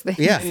one of those things.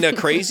 Yeah. And the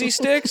Crazy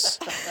Sticks,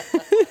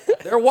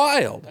 they're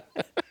wild.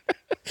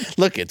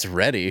 Look, it's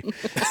ready.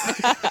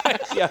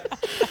 Yeah.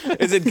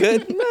 Is it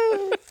good?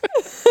 No.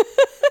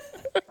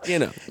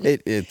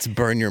 It's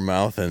burn your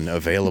mouth and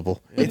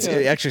available. It's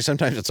actually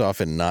sometimes it's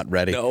often not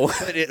ready. No.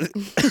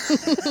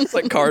 It's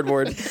like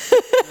cardboard.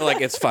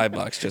 Like it's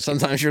 $5. Just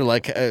sometimes you're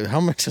like, how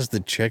much is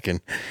the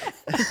chicken?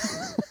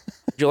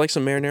 Would you like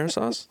some marinara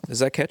sauce? Is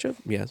that ketchup?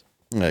 Yes.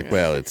 Like,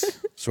 well, it's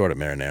sort of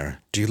marinara.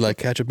 Do you like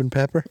ketchup and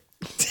pepper?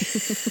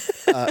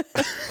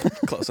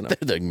 Close enough.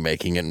 They're like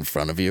making it in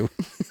front of you.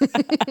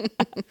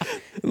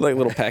 Like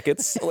little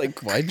packets.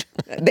 Like why?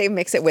 They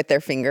mix it with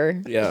their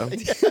finger. Yeah.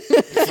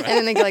 And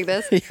then they go like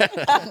this.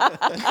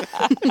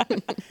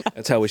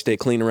 That's how we stay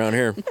clean around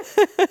here.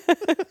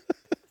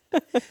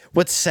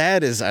 What's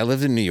sad is I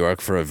lived in New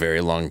York for a very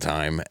long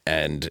time,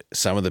 and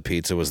some of the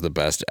pizza was the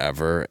best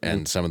ever,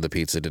 and some of the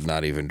pizza did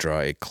not even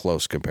draw a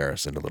close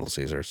comparison to Little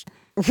Caesars.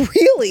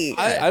 Really?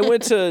 I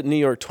went to New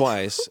York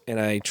twice, and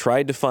I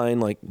tried to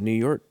find like New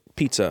York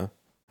pizza.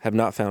 Have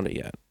not found it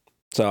yet.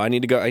 So I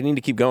need to go. I need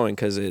to keep going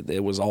because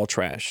it was all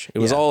trash. It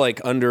was all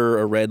like under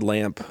a red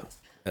lamp,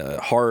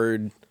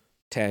 hard,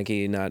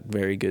 tacky, not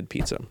very good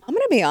pizza. I'm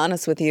going to be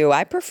honest with you.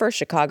 I prefer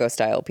Chicago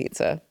style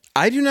pizza.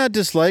 I do not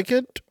dislike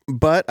it,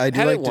 but I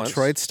do like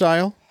Detroit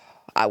style.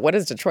 What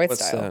is Detroit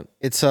What's style? that?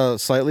 It's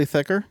slightly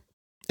thicker.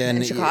 And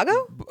in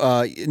Chicago?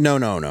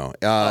 No.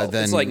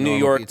 It's like New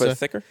York, pizza. but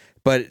thicker?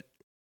 But,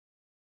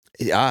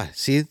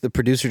 see, the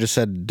producer just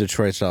said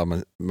Detroit style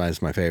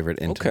is my favorite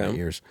in 20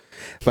 years.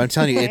 But I'm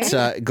telling you, it's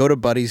go to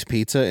Buddy's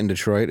Pizza in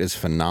Detroit is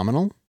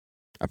phenomenal.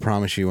 I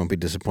promise you won't be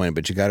disappointed,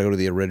 but you got to go to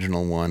the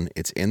original one.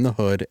 It's in the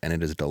hood, and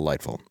it is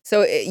delightful.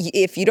 So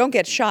if you don't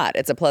get shot,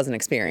 it's a pleasant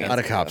experience. A lot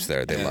of cops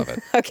there. They love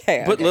it.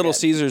 Okay. Put Little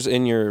Caesars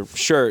in your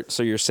shirt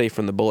so you're safe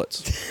from the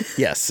bullets.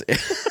 Yes. Yeah,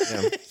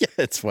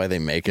 that's why they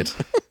make it.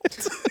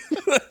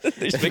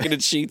 They're just making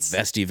it sheets.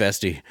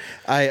 Vesty.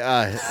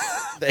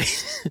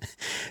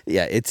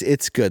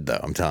 It's good, though.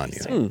 I'm telling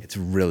you. It's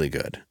really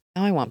good.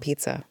 Now I want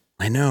pizza.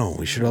 I know.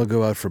 We should all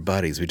go out for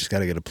Buddies. We just got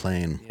to get a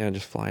plane. Yeah,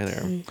 just fly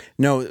there.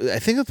 No, I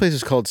think the place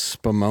is called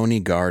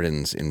Spumoni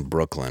Gardens in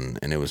Brooklyn,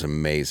 and it was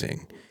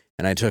amazing.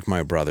 And I took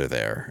my brother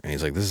there, and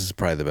he's like, this is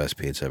probably the best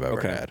pizza I've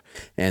ever had.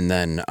 And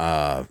then,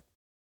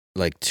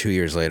 like 2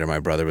 years later,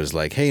 my brother was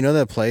like, hey, you know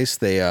that place?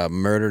 They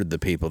murdered the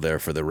people there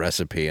for the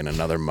recipe, and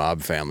another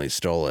mob family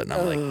stole it. And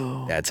I'm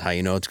like, that's how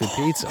you know it's good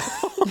pizza.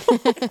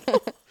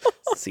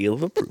 Seal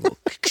of approval.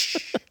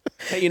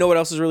 Hey, you know what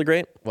else is really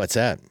great? What's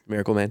that?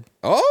 Miracle Man.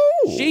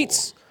 Oh!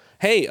 Sheets.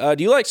 Hey,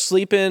 do you like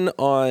sleeping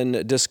on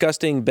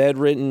disgusting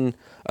bedridden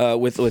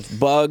with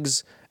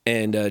bugs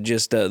and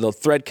just the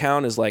thread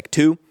count is like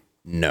 2?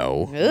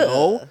 No.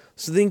 No.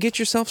 So then get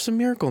yourself some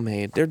Miracle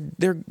Made.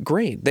 They're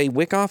great. They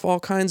wick off all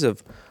kinds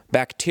of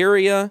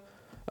bacteria.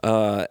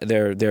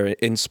 They're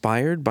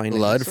inspired by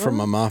blood NASA. From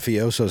a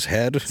mafioso's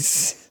head.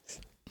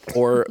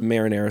 Or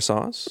marinara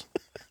sauce.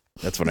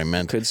 That's what I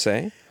meant. Could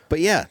say. But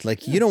yeah,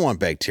 like you don't want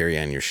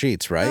bacteria in your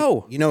sheets, right?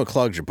 No. You know it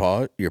clogs your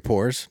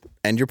pores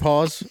and your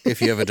paws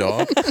if you have a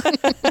dog.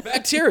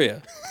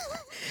 Bacteria.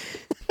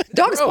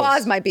 Dog's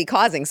paws might be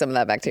causing some of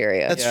that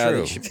bacteria. That's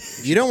true.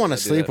 You don't want to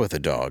sleep with a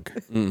dog.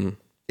 Mm-mm.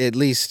 At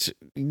least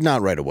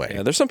not right away.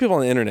 Yeah, there's some people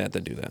on the internet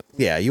that do that.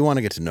 Yeah, you want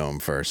to get to know them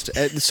first.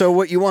 So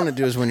what you want to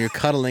do is when you're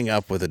cuddling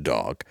up with a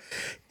dog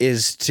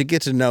is to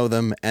get to know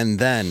them, and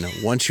then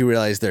once you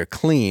realize they're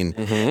clean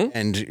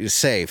and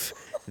safe,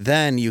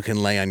 then you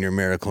can lay on your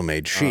Miracle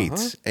Made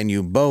sheets and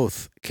you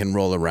both can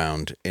roll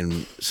around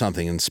in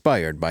something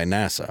inspired by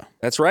NASA.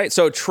 That's right.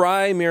 So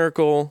try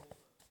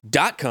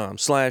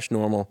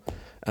miracle.com/normal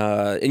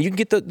and you can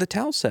get the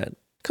towel set.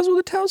 Comes with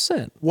a towel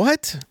set.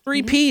 What?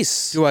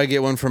 3-piece. Do I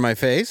get one for my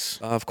face?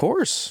 Of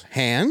course.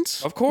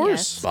 Hands? Of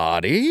course. Yes.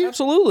 Body?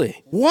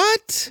 Absolutely.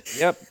 What?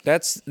 Yep.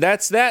 That's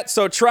that.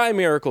 So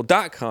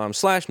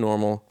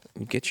trymiracle.com/normal.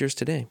 Get yours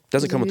today.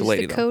 Doesn't come with the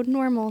lady, Use the though. code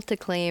normal to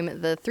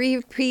claim the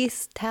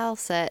 3-piece towel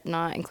set,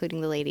 not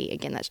including the lady.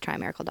 Again, that's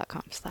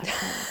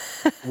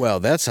trymiracle.com/normal. Well,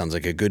 that sounds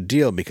like a good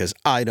deal because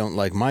I don't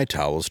like my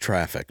towels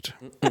trafficked.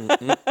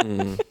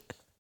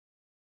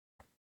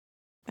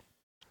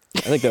 I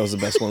think that was the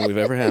best one we've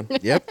ever had.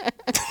 Yep.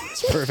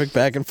 It's perfect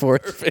back and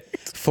forth.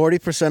 Perfect.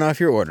 40%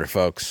 off your order,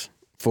 folks.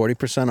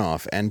 40%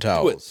 off and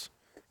towels.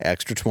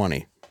 Extra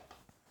 20.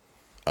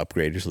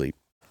 Upgrade your sleep.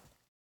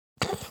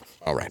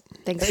 All right.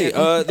 Thanks. Hey,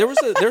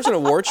 there's an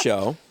award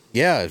show.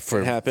 Yeah,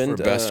 for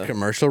best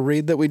commercial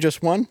read that we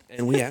just won.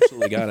 And we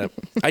absolutely got it.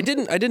 I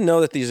didn't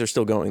know that these are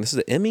still going. This is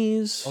the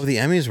Emmys. Oh, the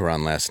Emmys were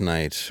on last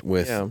night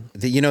with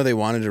they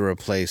wanted to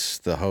replace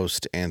the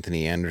host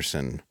Anthony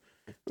Anderson,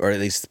 or at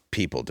least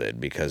people did,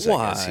 because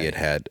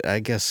I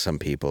guess some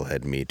people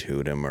had Me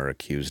Too'd him or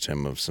accused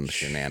him of some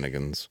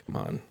shenanigans. Come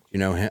on. You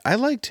know, I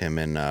liked him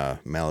in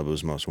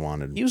Malibu's Most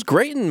Wanted. He was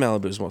great in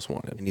Malibu's Most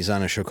Wanted. And he's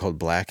on a show called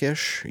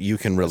Blackish. You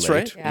can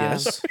relate. That's right. Yeah.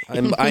 Yes.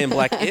 I am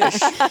Blackish.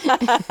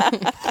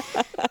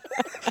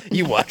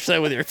 You watch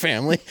that with your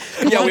family?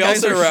 Yeah, we all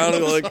sit around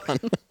and go like, come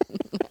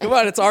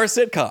on, it's our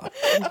sitcom.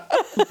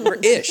 We're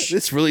ish.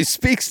 This really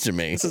speaks to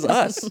me. This is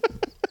us.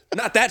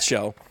 Not that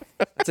show.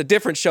 It's a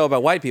different show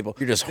about white people.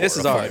 You're just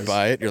horrified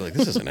by it. You're like,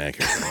 this isn't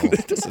accurate.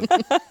 This is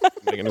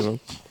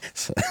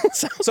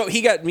so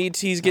he's getting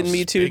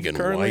Me Too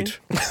currently.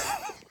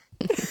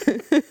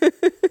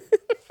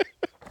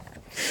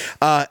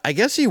 I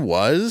guess he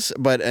was,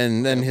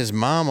 and then his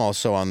mom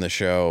also on the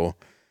show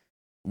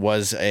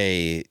was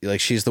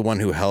she's the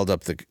one who held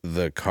up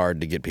the card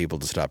to get people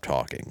to stop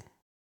talking.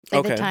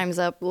 Like the Time's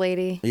Up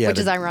lady, which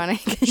is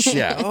ironic.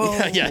 Yeah.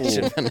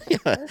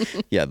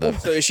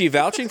 So is she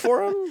vouching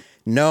for him?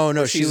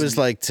 No. She was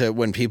like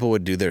when people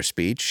would do their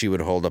speech, she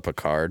would hold up a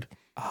card,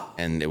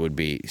 and it would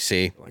be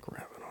like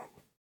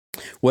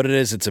what it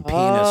is. It's a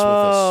penis with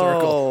a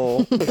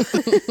circle.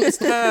 It's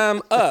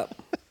time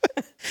up.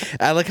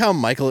 I like how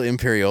Michael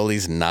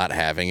Imperioli's not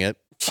having it.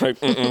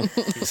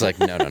 He's like,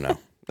 no.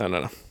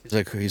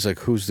 He's like,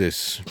 who's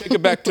this? Take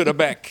it back to the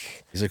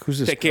back. He's like, who's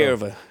this? Take care of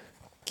her.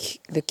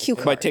 The cue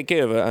card. By take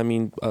care of her, I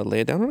mean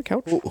lay it down on the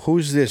couch.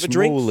 Who's this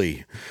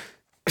Moley?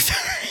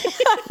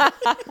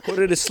 Put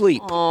her to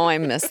sleep. Oh, I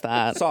miss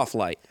that. Soft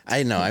light.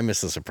 I know. I miss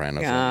The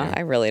Sopranos. Yeah,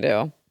 I really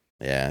do.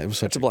 Yeah, it was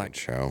such a black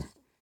show.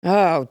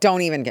 Oh,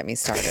 don't even get me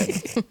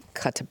started.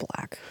 Cut to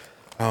black.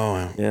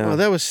 Oh, yeah. Well,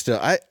 that was still.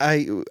 I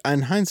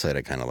in hindsight,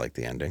 I kind of like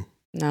the ending.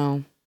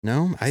 No,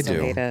 I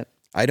do. Hate it.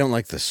 I don't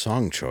like the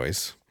song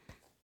choice.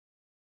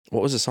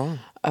 What was the song?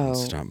 Oh,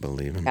 Stop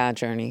Believing. Bad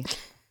Journey.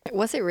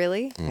 Was it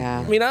really? Yeah.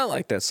 I mean, I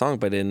like that song,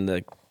 but in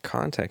the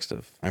context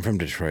of... I'm from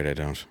Detroit, I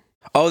don't.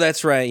 Oh,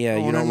 that's right. Yeah,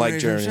 you don't like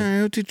Journey.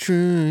 South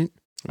Detroit.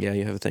 Yeah,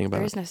 you have a thing about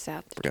There's no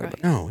South Detroit.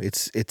 No,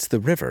 it's the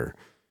river.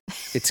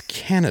 It's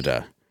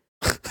Canada.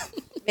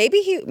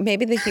 Maybe he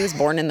was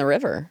born in the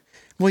river.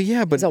 Well,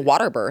 yeah, but... It's a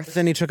water birth.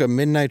 Then he took a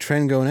midnight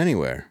train going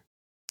anywhere.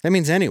 That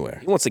means anywhere.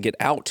 He wants to get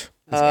out.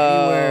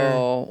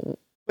 Anywhere.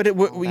 But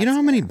you know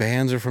how many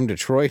bands are from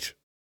Detroit?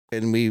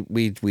 And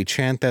we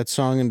chant that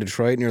song in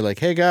Detroit, and you're like,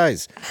 hey,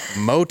 guys,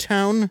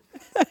 Motown,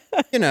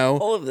 you know,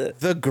 all of it.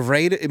 The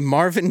great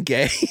Marvin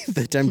Gaye,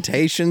 The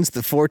Temptations,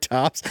 The Four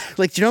Tops.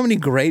 Like, do you know how many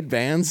great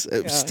bands?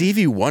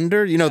 Stevie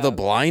Wonder, you know, The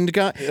Blind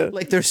Guy. Yeah.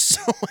 Like, there's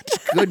so much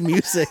good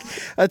music.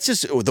 It's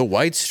just The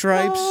White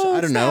Stripes. I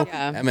don't know.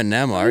 Yeah.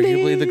 Eminem,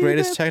 arguably the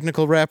greatest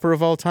technical rapper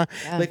of all time.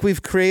 Yeah. Like,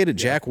 we've created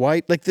Jack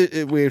White, like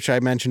which I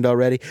mentioned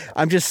already.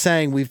 I'm just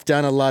saying we've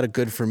done a lot of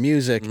good for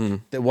music.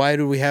 That why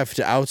do we have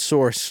to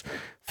outsource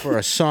for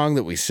a song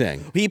that we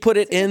sing? He put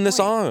it in the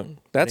song.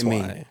 That's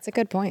why. It's a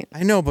good point.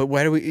 I know, but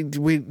why do we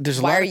there's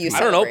a why lot are you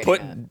I don't know,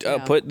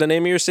 put the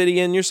name of your city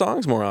in your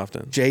songs more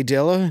often. Jay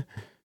Dilla,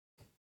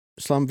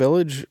 Slum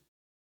Village.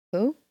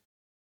 Who?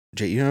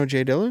 You know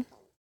Jay Dilla?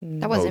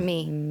 That wasn't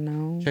me.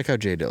 No. Check out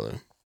Jay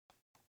Dilla.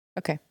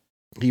 Okay.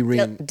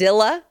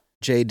 Dilla?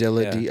 Jay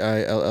Dilla,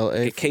 Yeah.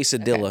 Dilla.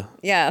 Quesadilla. Okay.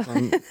 Yeah,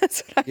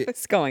 that's what I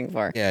was going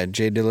for. Yeah,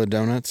 Jay Dilla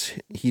Donuts.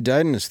 He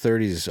died in his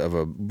 30s of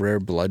a rare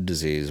blood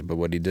disease, but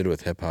what he did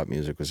with hip-hop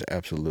music was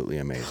absolutely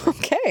amazing.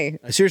 Okay.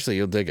 Seriously,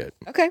 you'll dig it.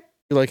 Okay.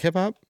 You like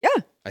hip-hop? Yeah.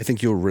 I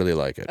think you'll really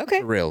like it. Okay.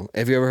 For real.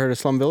 Have you ever heard of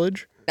Slum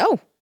Village? No.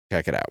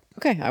 Check it out.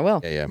 Okay, I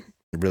will. Yeah.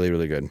 Really,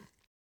 really good.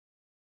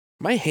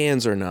 My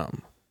hands are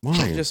numb.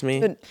 Why? Just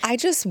me. But I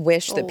just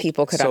wish that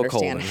people could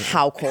understand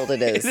how cold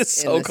it is. It is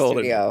so in the cold.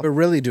 studio. We're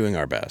really doing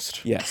our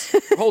best. Yes.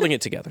 We're holding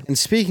it together. And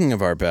speaking of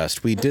our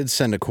best, we did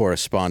send a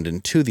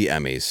correspondent to the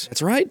Emmys.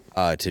 That's right.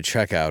 To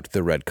check out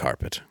the red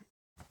carpet.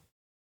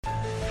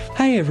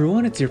 Hey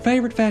everyone, it's your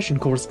favorite fashion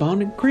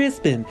correspondent,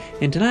 Crispin.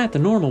 And tonight the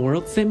normal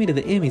world sent me to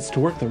the Emmys to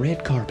work the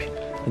red carpet.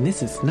 And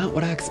this is not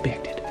what I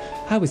expected.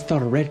 I always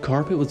thought a red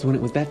carpet was when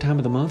it was that time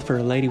of the month for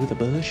a lady with a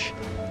bush.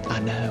 I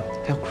know.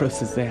 How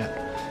gross is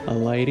that? A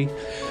lady?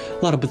 A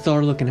lot of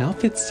bizarre looking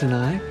outfits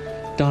tonight.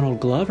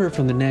 Donald Glover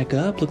from the neck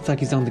up looks like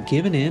he's on the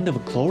giving end of a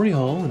glory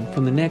hole, and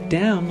from the neck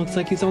down looks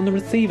like he's on the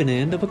receiving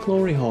end of a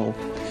glory hole.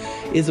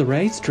 Issa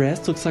Rae's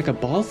dress looks like a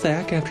ball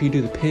sack after you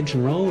do the pinch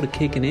and roll to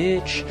kick an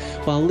itch,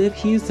 while Liv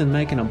Houston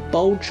making a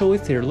bold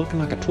choice here, looking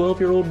like a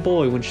 12-year-old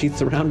boy when she's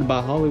surrounded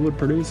by Hollywood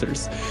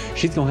producers.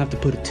 She's gonna have to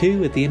put a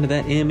 2 at the end of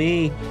that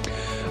Emmy.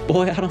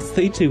 Boy, I don't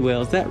see too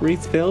well. Is that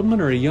Reese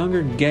Feldman or a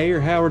younger, gayer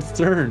Howard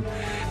Stern?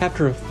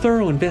 After a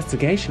thorough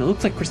investigation, it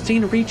looks like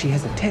Christina Ricci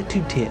has a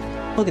tattooed tit.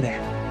 Look at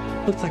that.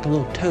 Looks like a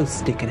little toe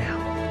sticking out.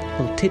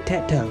 A little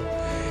tit-tat-toe.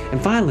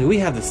 And finally, we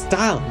have the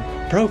styling,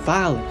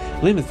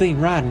 profiling, limousine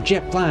riding,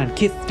 jet flying,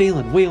 kiss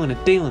stealing, wheeling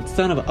and dealing,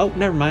 son of a... Oh,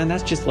 never mind,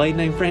 that's just lady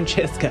named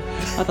Francesca.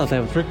 I thought that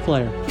was Ric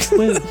Flair.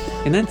 Well,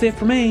 and that's it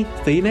for me.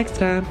 See you next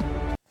time.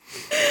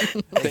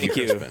 Thank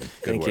you.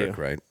 Good work,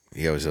 right?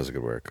 He always does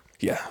good work.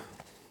 Yeah.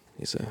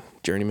 He's a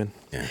journeyman.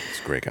 Yeah,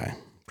 he's a great guy.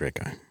 Great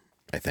guy,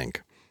 I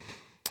think.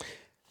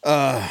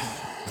 Well,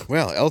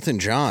 Elton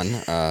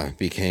John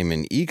became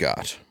an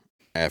EGOT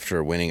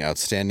after winning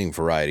Outstanding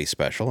Variety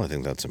Special. I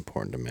think that's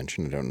important to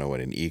mention. I don't know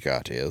what an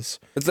EGOT is.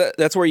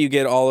 That's where you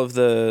get all of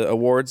the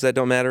awards that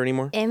don't matter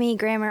anymore? Emmy,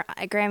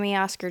 Grammy,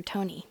 Oscar,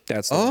 Tony.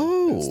 That's the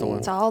one. That's the one.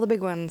 It's all the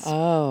big ones.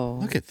 Oh.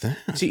 Look at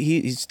that.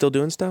 He's still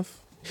doing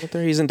stuff out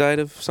there? He's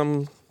indicted of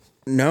some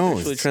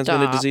sexually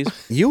transmitted disease?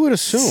 You would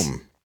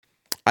assume.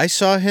 I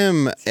saw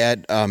him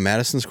at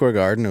Madison Square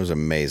Garden. It was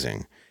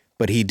amazing.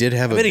 But he did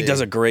have he does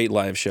a great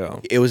live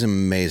show. It was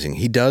amazing.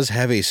 He does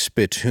have a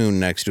spittoon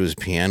next to his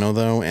piano,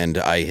 though, and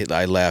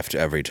I laughed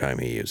every time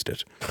he used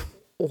it.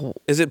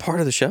 Is it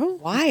part of the show?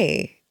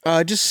 Why?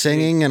 Just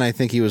singing, and I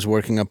think he was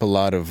working up a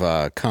lot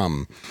of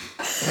cum.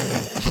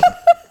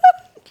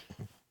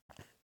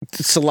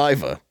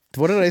 Saliva.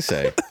 What did I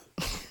say?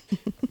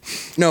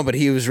 No, but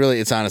he was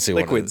really, it's honestly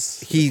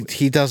liquids.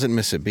 He doesn't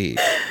miss a beat.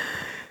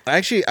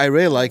 Actually, I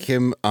really like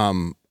him.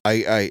 I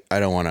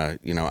don't want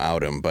to,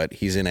 out him, but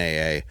he's in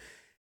AA.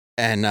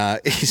 And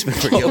he's been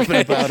pretty open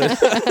about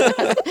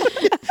it.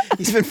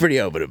 He's been pretty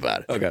open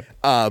about it. Okay.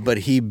 But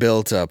he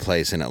built a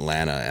place in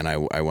Atlanta, and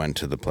I went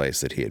to the place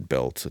that he had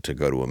built to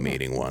go to a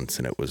meeting once,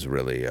 and it was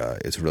really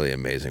it's really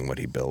amazing what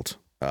he built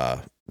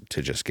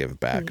to just give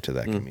back to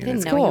that community. I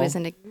didn't know he was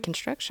into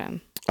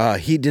construction.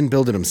 He didn't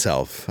build it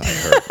himself, I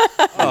heard.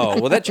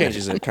 Oh, well, that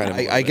changes it kind of.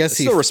 I guess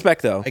still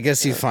respect, though. I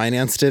guess he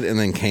financed it and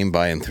then came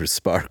by and threw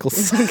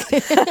sparkles.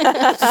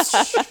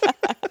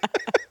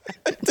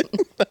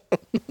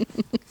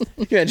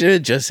 You imagine it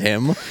just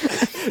him?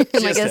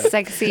 Like a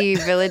sexy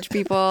Village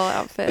People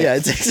outfit. Yeah,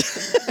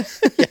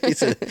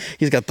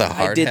 he's got the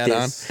hard hat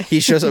on.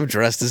 He shows up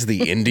dressed as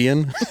the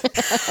Indian.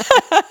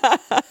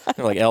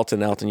 They're like,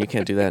 Elton, you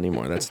can't do that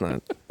anymore. That's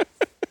not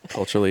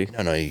culturally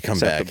No, you come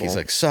acceptable. back. He's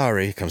like,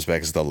 sorry. He comes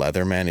back as the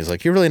leather man. He's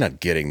like, you're really not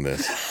getting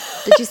this.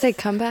 Did you say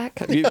come back?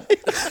 Did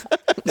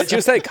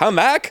you say come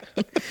back?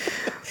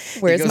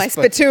 Where's my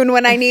spittoon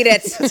when I need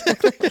it?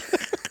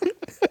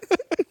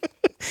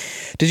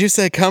 Did you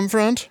say come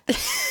front?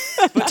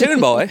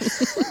 Spittoon boy.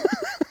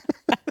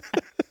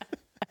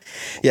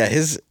 Yeah,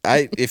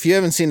 if you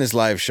haven't seen his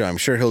live show, I'm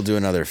sure he'll do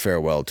another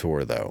farewell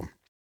tour, though.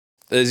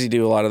 Does he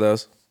do a lot of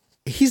those?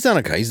 He's done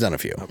a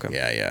few. Okay.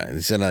 Yeah.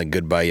 He's done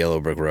Goodbye Yellow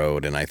Brick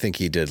Road, and I think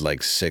he did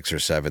like 6 or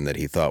 7 that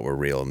he thought were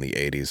real in the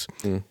 80s.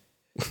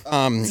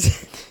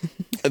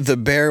 The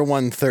Bear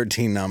won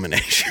 13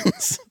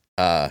 nominations.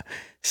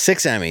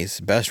 6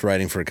 Emmys, Best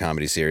Writing for a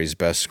Comedy Series,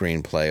 Best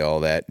Screenplay, all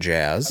that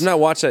jazz. I've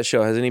not watched that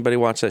show. Has anybody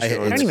watched that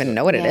show? I don't even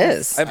know what it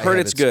is. I've heard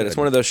it's good. It's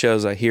one of those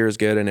shows I hear is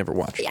good. I never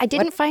watched. I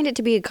didn't find it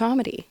to be a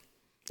comedy.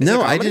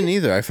 No, I didn't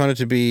either. I found it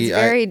to be It's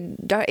very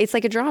dark. It's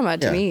like a drama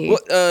to me. Well,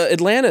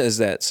 Atlanta is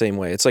that same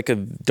way. It's like a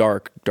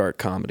dark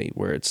comedy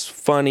where it's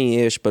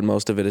funny-ish, but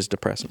most of it is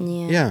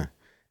depressing. Yeah.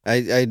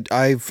 I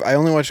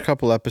only watched a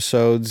couple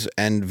episodes,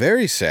 and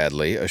very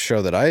sadly, a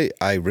show that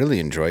I really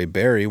enjoy,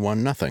 Barry,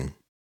 won nothing.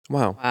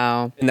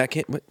 Wow. And that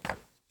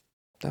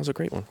was a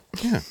great one.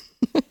 Yeah.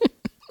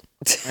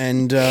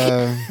 And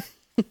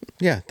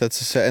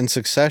that's and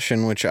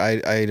Succession, which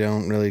I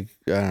don't know.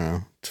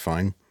 It's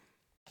fine.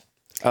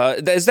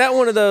 Is that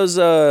one of those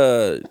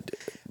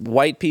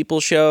white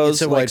people shows?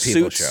 It's a like white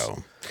people Suits, show.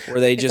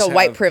 Where they just a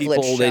white privilege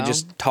people, show. They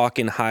just talk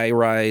in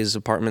high-rise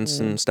apartments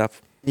and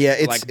stuff. Yeah,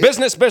 it's like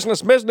business.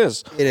 It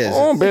is.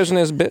 Oh,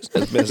 business.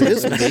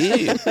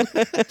 Indeed.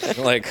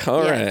 Like,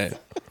 all right.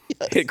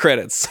 Hit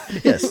credits.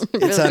 Yes,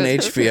 it's on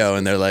HBO,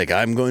 and they're like,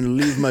 I'm going to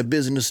leave my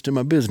business to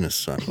my business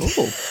son.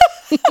 Oh.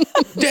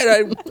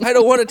 Dad, I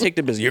don't want to take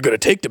the business. You're going to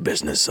take the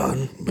business,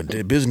 son. But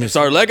the business... It's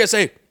our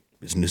legacy.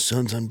 Business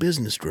son's on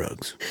business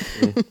drugs.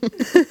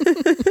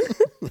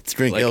 Let's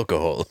drink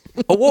alcohol.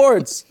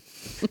 Awards.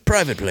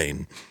 Private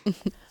plane.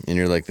 And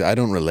you're like, I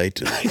don't relate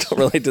to this. I don't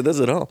relate to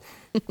this at all.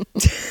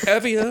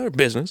 Caviar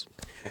business.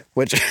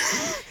 Which,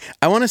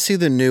 I want to see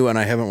the new, and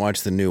I haven't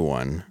watched the new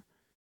one.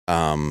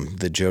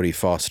 The Jodie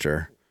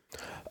Foster.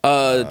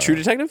 True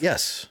Detective?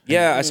 Yes.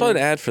 Yeah, I saw an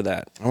ad for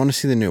that. I want to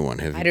see the new one.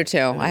 I do too.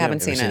 I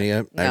haven't seen it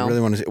yet. No. I really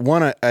want to see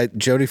one.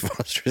 Jodie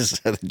Foster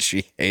said that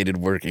she hated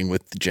working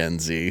with Gen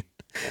Z.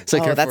 It's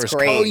like her that's first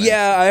great. Oh comment.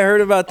 yeah, I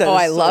heard about that. Oh,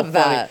 It's I so love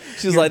funny. that.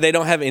 She's like, they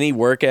don't have any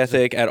work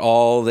ethic at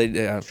all.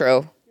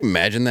 True.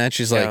 Imagine that.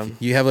 She's like,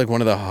 you have like one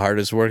of the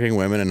hardest working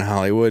women in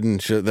Hollywood,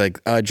 and she's like,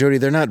 Jody,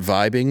 they're not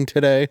vibing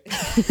today.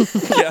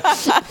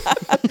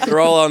 They're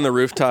all on the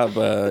rooftop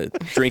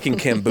drinking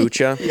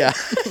kombucha. Yeah.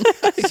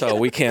 So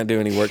we can't do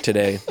any work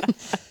today.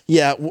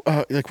 Yeah.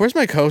 Like, where's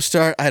my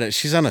co-star?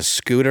 She's on a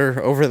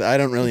scooter over I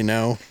don't really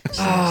know.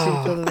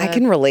 I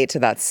can relate to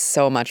that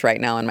so much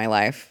right now in my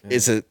life.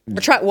 Is it?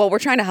 We're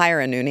trying to hire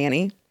a new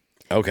nanny.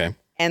 Okay.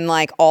 And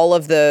like all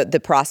of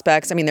the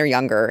prospects, I mean, they're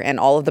younger, and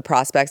all of the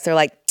prospects, they're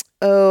like,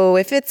 oh,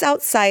 if it's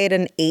outside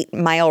an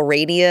 8-mile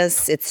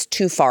radius, it's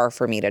too far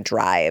for me to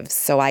drive.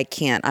 So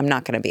I'm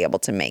not going to be able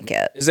to make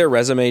it. Is their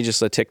resume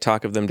just a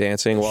TikTok of them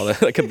dancing while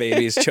like a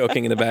baby's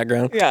choking in the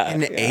background? Yeah.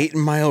 An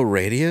 8-mile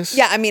radius?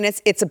 Yeah, I mean,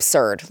 it's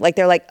absurd. Like,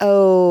 they're like,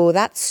 oh,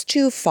 that's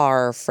too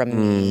far from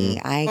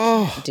me. I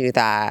can't do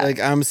that. Like,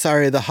 I'm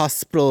sorry, the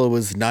hospital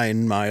was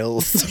 9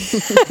 miles.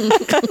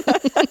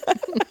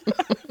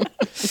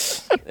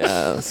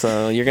 Yeah,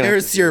 so you're going to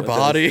There's your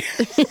body.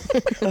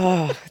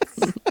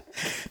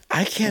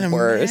 I can't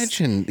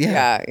imagine.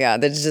 Yeah.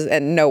 There's just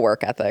and no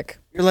work ethic.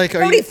 You're like,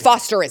 Jodie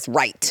Foster is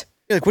right.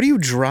 You're like, what are you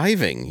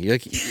driving? You're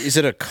like, is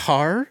it a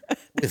car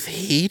with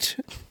heat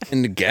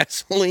and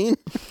gasoline?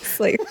 It's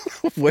like,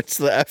 What's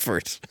the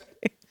effort?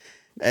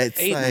 It's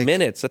 8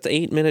 minutes. That's an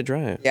 8-minute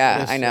drive.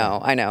 yeah, I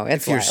know.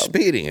 It's If you're wild.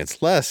 speeding,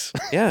 it's less.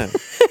 Yeah.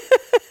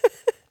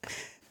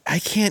 I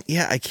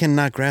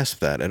cannot grasp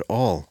that at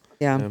all.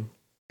 Yeah.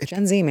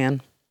 Gen Z,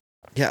 man.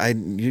 Yeah,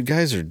 you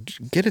guys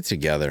get it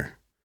together.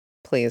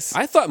 Please.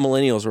 I thought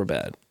millennials were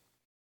bad.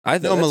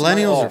 No,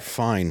 millennials are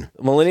fine.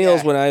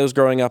 Millennials, when I was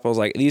growing up, I was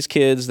like, these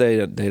kids, they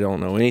don't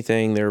know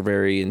anything. They're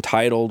very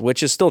entitled,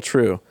 which is still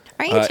true.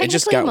 Are you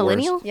technically a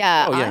millennial? Worse.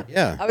 Yeah. Oh, yeah.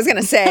 Yeah. I was going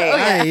to say.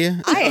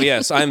 Oh,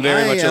 yes, I'm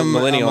very much a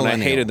millennial,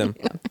 and I hated them.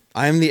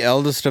 I'm the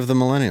eldest of the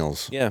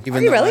millennials. Yeah. Even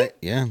Are you though really?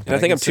 Yeah. And I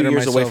think I'm 2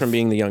 years away from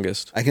being the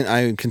youngest.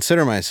 I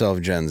consider myself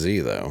Gen Z,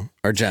 though,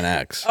 or Gen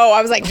X. Oh,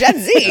 I was like, Gen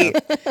Z.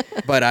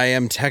 But I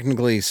am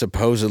technically,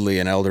 supposedly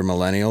an elder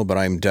millennial, but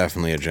I'm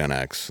definitely a Gen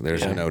X.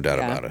 There's no doubt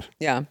about it.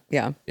 Yeah.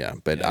 Yeah,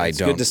 but I It's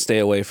don't. good to stay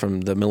away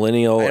from the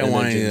millennial. I don't and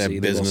want the any of Gen that Z.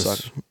 They both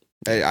business. suck.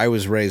 I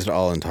was raised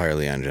all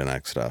entirely on Gen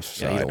X stuff,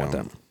 so Yeah, you I don't want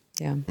them.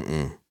 Yeah.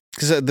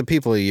 Because the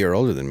people a year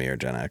older than me are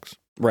Gen X,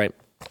 Right.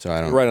 so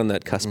I don't. You're right on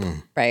that cusp.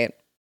 Right.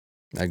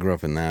 I grew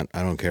up in that.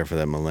 I don't care for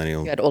that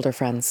millennial. You had older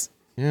friends.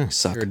 Yeah,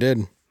 Suck. sure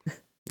did.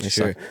 They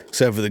Sure, suck.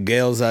 except for the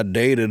gals I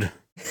dated.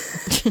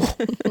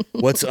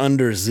 What's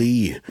under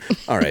Z?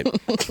 All right.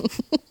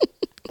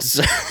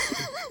 So,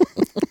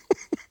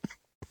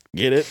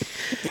 get it?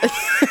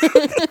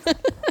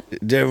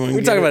 Did everyone We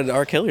were get talking it? about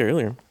R. Kelly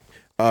earlier.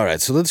 All right,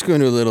 so let's go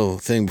into a little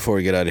thing before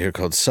we get out of here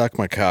called Suck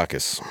My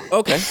Caucus.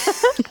 Okay.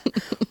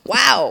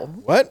 Wow.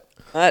 What?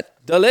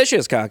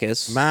 Delicious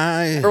caucus.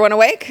 Everyone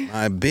awake?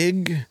 My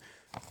big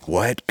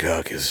white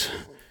caucus.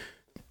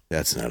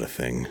 That's not a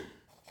thing.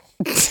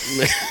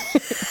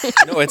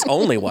 No, it's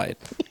only white.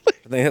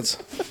 I think it's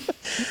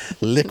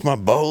Lick my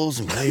balls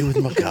and play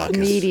with my caucus.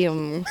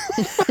 Medium.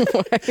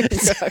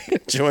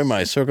 Enjoy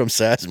my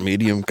circumcised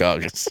medium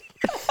caucus.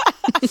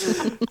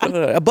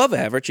 above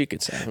average, you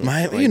could say.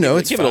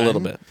 It's give fine. it a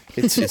little bit.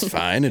 It's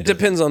fine. It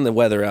depends on the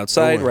weather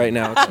outside. Oh, Right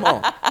now, it's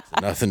small.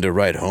 Nothing to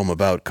write home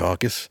about,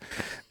 caucus.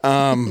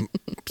 So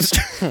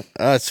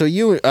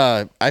you,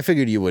 I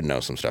figured you would know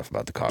some stuff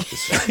about the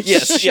caucus.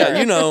 Yes, yeah,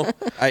 you know.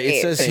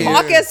 It says here,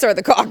 Caucus or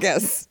the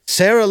caucus?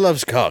 Sarah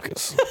loves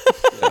caucus.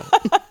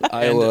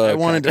 Iowa. I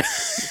wanted to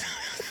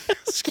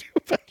ask you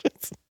about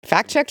it.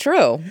 Fact check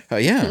true. Oh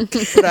yeah,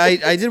 but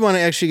I did want to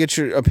actually get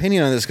your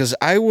opinion on this because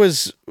I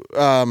was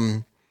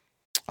in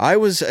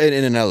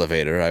an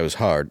elevator. I was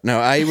hard. No,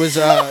 I was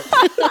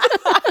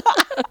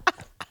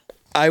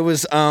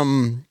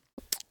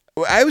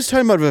I was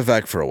talking about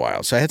Vivek for a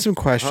while, so I had some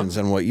questions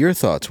on what your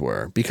thoughts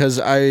were because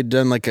I had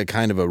done like a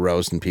kind of a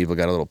roast and people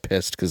got a little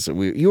pissed because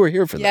you were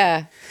here for that.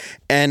 Yeah.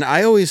 And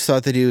I always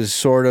thought that he was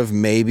sort of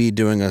maybe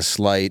doing a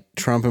slight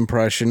Trump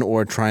impression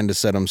or trying to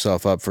set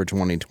himself up for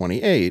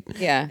 2028.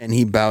 Yeah. And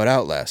he bowed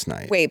out last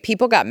night. Wait,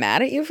 people got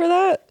mad at you for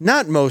that?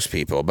 Not most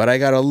people, but I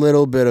got a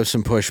little bit of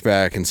some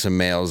pushback and some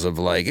mails of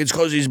like, it's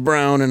because he's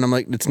brown. And I'm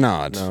like, it's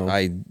not. No.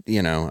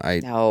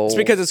 No. It's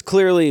because it's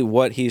clearly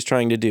what he's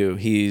trying to do.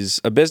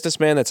 He's a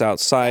businessman that's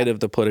outside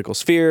of the political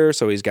sphere,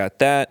 so he's got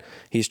that.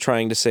 He's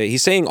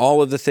saying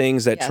all of the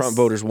things that Trump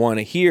voters want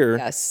to hear.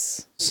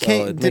 Yes. So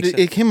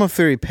it came off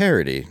very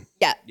parody.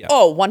 Yeah.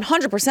 Oh,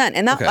 100%.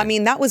 And that, Okay. I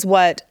mean, that was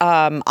what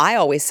I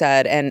always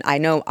said. And I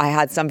know I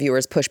had some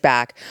viewers push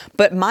back,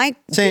 but my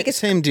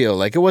Same deal.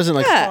 Like it wasn't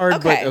like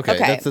hard, but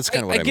okay. That's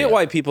kind of what I get mean.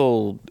 why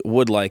people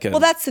would like him.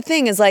 Well, that's the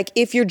thing is like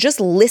if you're just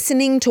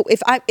listening to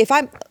if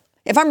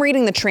I'm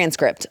reading the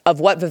transcript of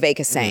what Vivek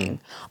is saying,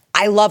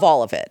 I love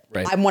all of it.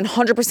 Right. I'm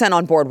 100%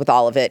 on board with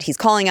all of it. He's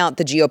calling out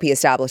the GOP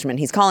establishment.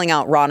 He's calling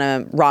out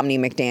Romney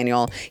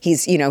McDaniel.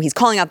 He's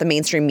calling out the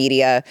mainstream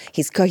media.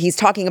 He's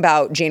talking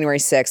about January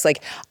 6th.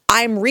 Like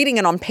I'm reading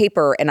it on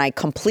paper and I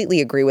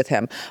completely agree with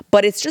him.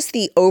 But it's just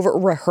the over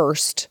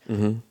rehearsed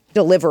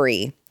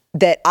delivery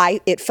that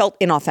it felt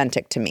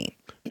inauthentic to me.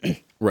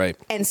 Right.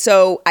 And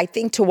so I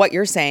think to what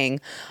you're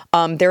saying,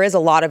 there is a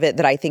lot of it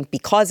that I think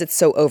because it's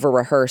so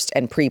over-rehearsed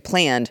and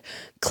pre-planned,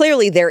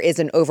 clearly there is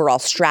an overall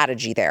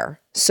strategy there.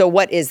 So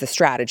what is the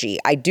strategy?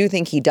 I do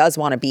think he does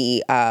want to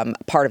be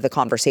part of the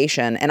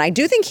conversation. And I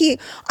think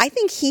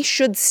he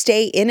should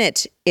stay in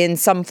it in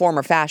some form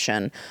or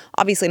fashion.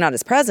 Obviously not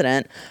as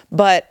president,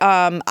 but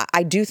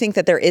I do think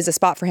that there is a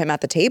spot for him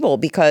at the table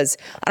because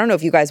I don't know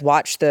if you guys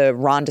watched the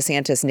Ron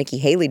DeSantis, Nikki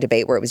Haley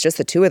debate where it was just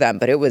the two of them,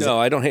 but it was... No,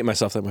 I don't hate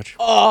myself that much.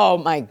 Oh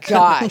my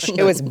gosh.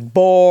 It was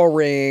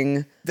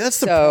boring. That's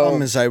the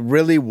problem is I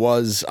really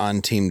was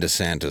on Team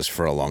DeSantis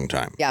for a long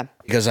time. Yeah.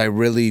 Because I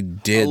really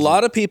did. A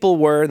lot of people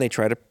were, and they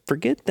try to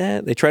forget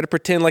that. They try to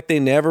pretend like they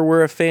never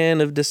were a fan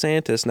of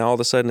DeSantis. Now all of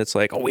a sudden it's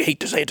like, oh, we hate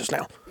DeSantis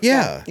now.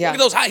 Yeah. Look at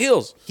those high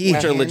heels,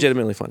 which are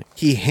legitimately funny.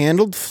 He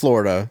handled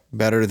Florida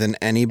better than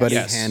anybody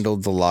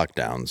handled the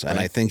lockdowns. And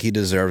I think he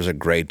deserves a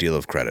great deal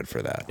of credit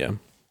for that. Yeah.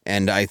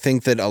 And I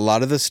think that a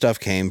lot of the stuff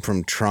came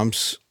from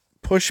Trump's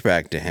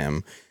pushback to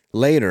him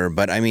later.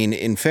 But I mean,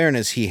 in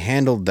fairness, he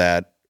handled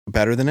that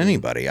better than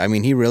anybody. I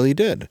mean, he really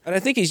did. And I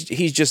think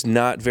he's just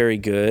not very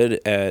good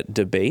at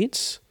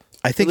debates.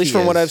 I think at least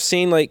from what I've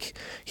seen, like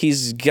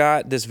he's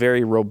got this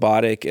very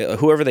robotic.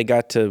 Whoever they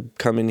got to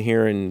come in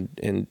here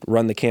and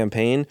run the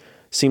campaign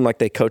seemed like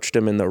they coached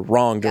him in the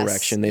wrong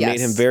direction. They made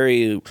him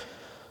very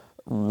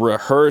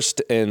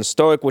rehearsed and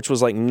stoic, which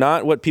was like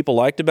not what people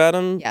liked about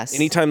him. Yes.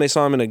 Anytime they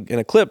saw him in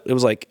a clip, it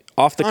was like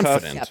off the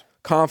cuff,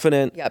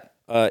 confident. Yep.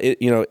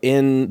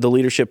 In the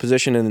leadership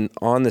position and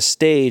on the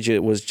stage,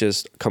 it was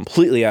just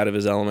completely out of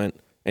his element,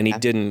 and he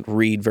didn't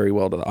read very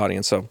well to the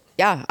audience. So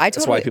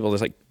that's why people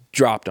just like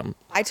dropped him.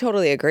 I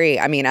totally agree.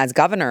 I mean, as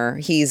governor,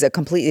 he's a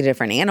completely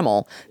different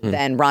animal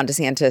than Ron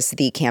DeSantis,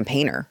 the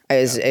campaigner.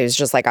 It was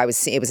just like it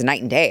was night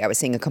and day. I was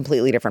seeing a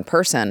completely different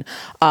person.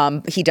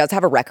 He does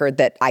have a record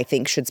that I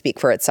think should speak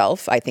for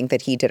itself. I think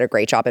that he did a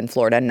great job in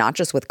Florida, not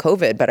just with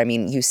COVID, but I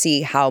mean, you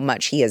see how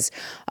much he has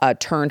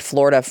turned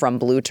Florida from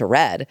blue to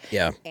red.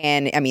 Yeah.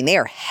 And I mean, they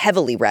are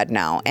heavily red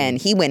now. And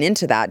he went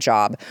into that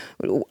job.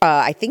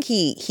 I think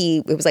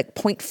it was like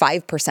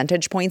 0.5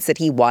 percentage points that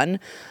he won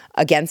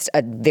against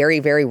a very,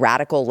 very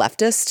radical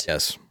leftist.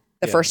 Yes.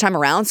 The first time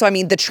around. So, I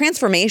mean, the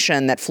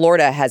transformation that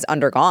Florida has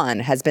undergone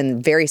has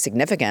been very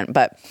significant.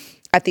 But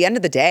at the end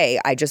of the day,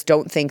 I just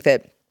don't think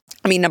that,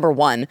 I mean, number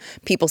one,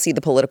 people see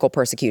the political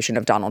persecution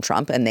of Donald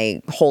Trump and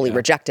they wholly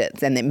reject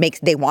it. And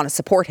they want to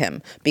support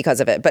him because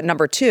of it. But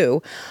number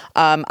two,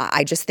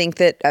 I just think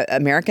that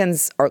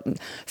Americans are,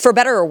 for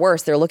better or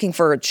worse, they're looking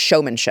for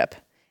showmanship.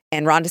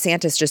 And Ron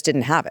DeSantis just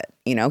didn't have it.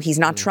 You know, he's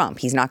not Trump.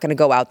 He's not going to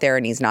go out there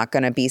and he's not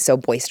going to be so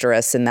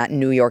boisterous in that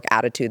New York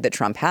attitude that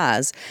Trump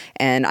has.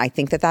 And I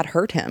think that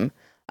hurt him.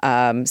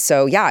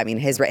 So, yeah, I mean,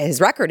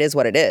 his record is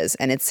what it is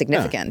and it's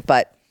significant.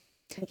 But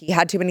he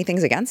had too many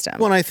things against him.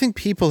 Well, I think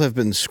people have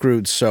been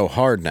screwed so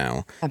hard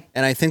now.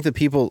 And I think that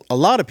a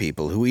lot of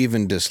people who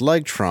even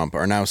dislike Trump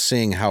are now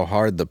seeing how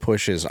hard the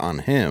push is on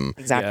him.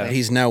 Exactly.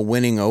 He's now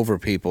winning over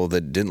people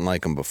that didn't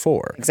like him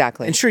before.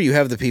 Exactly. And sure, you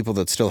have the people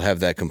that still have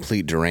that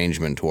complete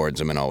derangement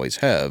towards him and always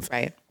have.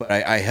 Right. But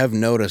I have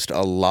noticed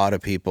a lot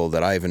of people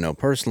that I even know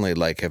personally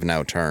have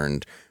now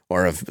turned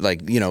or have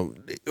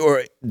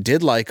or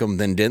did like him,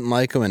 then didn't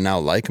like him, and now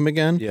like him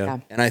again. Yeah.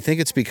 And I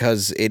think it's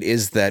because it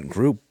is that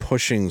group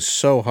pushing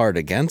so hard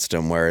against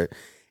him where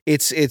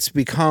it's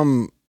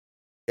become,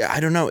 I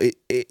don't know,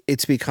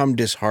 it's become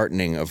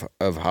disheartening of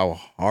how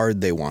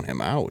hard they want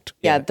him out.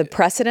 Yeah, the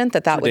precedent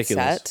that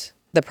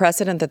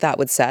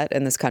would set,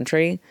 in this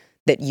country,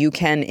 that you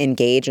can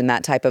engage in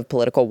that type of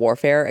political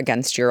warfare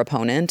against your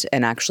opponent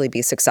and actually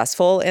be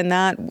successful in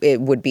that, it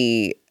would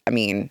be, I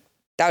mean,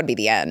 that would be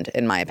the end,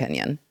 in my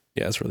opinion.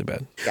 Yeah, it's really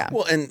bad. Yeah.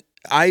 Well, and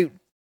I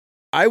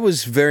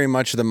was very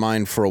much of the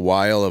mind for a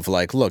while of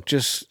like, look,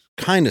 just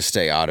kind of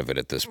stay out of it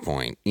at this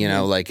point. You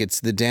know, like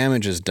it's the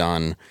damage is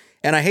done.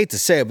 And I hate to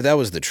say it, but that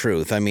was the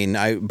truth. I mean,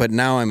 but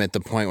now I'm at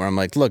the point where I'm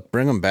like, look,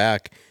 bring him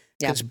back.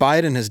 Because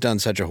Biden has done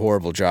such a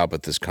horrible job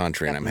with this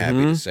country. And I'm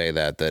happy to say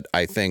that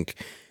I think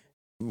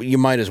you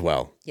might as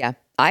well. Yeah,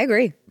 I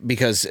agree.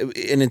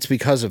 And it's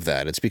because of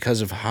that. It's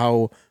because of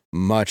how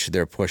much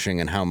they're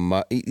pushing and how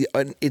much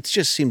it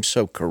just seems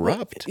so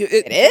corrupt.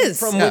 It is.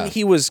 From when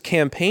he was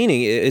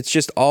campaigning, it's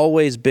just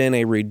always been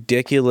a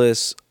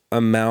ridiculous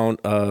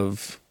amount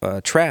of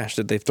trash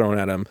that they've thrown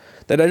at him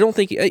that I don't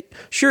think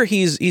sure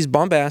he's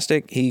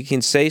bombastic, he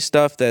can say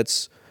stuff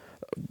that's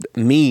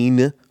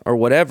mean or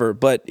whatever,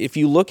 but if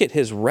you look at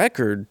his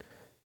record,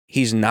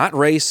 he's not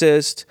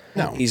racist,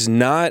 he's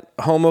not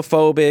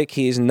homophobic,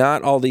 he's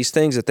not all these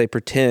things that they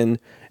pretend.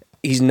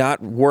 He's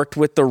not worked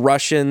with the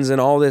Russians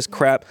and all this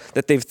crap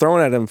that they've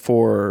thrown at him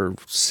for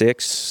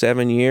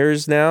 6-7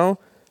 years now.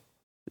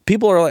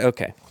 People are like,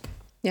 okay,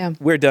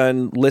 we're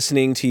done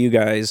listening to you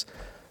guys.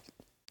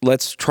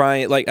 Let's try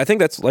it. Like, I think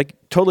that's like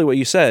totally what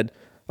you said.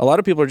 a lot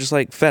of people are just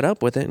like fed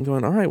up with it and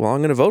going, all right, well, I'm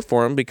going to vote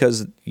for him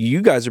because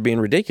you guys are being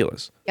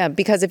ridiculous. Yeah,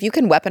 because if you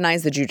can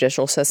weaponize the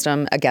judicial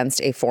system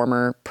against a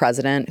former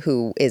president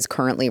who is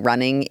currently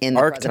running in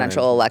the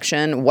presidential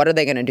election, what are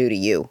they going to do to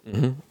you?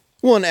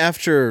 Well, and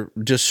after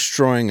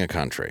destroying a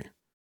country.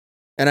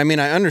 And I mean,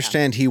 I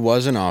understand he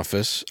was in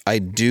office. I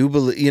do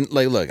believe,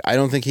 look, I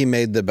don't think he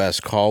made the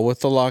best call with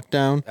the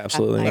lockdown.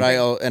 Absolutely.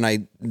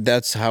 But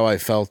that's how I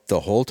felt the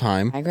whole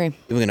time. I agree.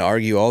 They're going to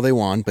argue all they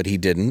want, but he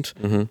didn't.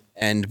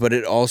 But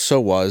it also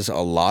was a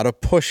lot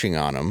of pushing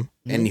on him,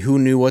 and who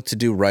knew what to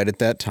do right at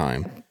that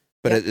time.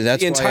 But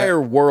that's the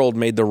entire world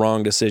made the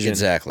wrong decision.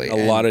 Exactly.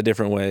 A lot of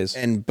different ways.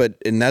 And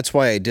that's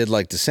why I did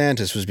like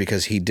DeSantis, was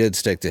because he did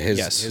stick to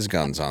his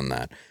guns on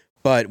that.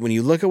 But when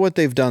you look at what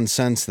they've done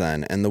since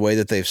then and the way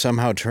that they've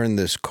somehow turned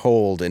this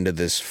cold into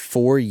this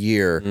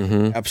 4-year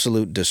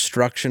absolute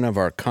destruction of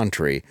our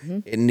country,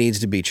 it needs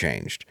to be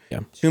changed. Yeah.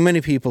 Too many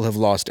people have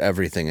lost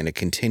everything, and it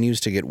continues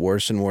to get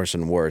worse and worse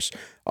and worse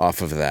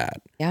off of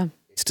that. Yeah.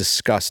 It's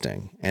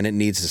disgusting, and it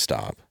needs to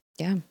stop.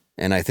 Yeah.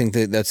 And I think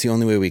that's the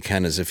only way we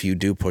can, is if you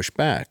do push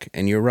back.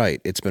 And you're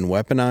right. It's been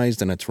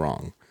weaponized, and it's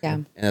wrong. Yeah.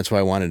 And that's why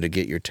I wanted to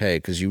get your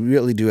take, because you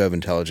really do have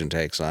intelligent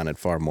takes on it,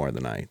 far more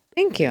than I.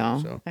 Thank you.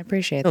 I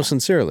appreciate that. No,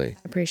 sincerely.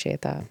 I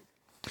appreciate that.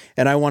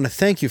 And I want to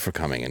thank you for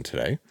coming in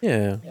today.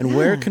 Yeah. And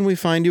where can we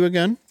find you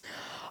again?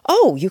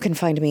 Oh, you can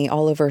find me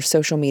all over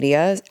social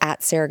media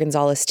at Sara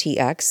Gonzales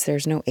TX.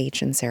 There's no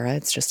H in Sarah.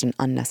 It's just an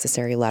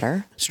unnecessary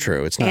letter. It's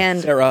true. It's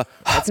not Sarah.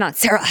 It's not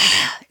Sarah.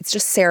 It's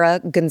just Sara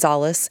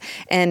Gonzales.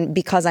 And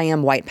because I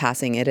am white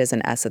passing, it is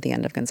an S at the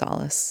end of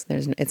Gonzales.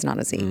 It's not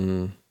a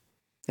Z.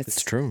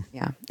 It's true.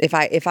 Yeah. If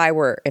I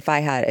were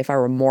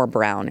more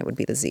brown, it would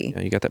be the Z.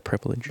 Yeah, you got that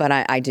privilege. But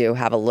I do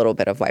have a little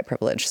bit of white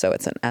privilege, so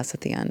it's an S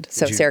at the end.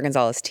 So Sara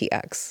Gonzales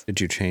TX. Did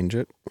you change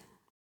it?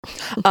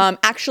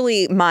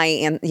 Actually,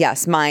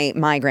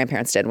 my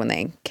grandparents did when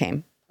they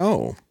came.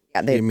 Oh.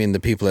 Yeah, you mean the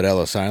people at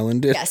Ellis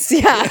Island did? Yes,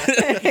 yeah.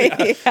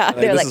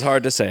 This is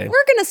hard to say.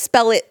 We're going to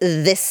spell it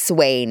this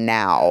way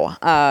now.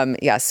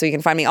 So you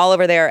can find me all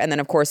over there. And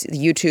then, of course,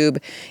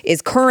 YouTube is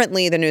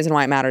currently The News and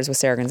Why It Matters with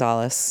Sara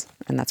Gonzales.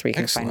 And that's where you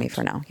can find me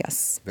for now.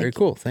 Yes. Very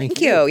cool.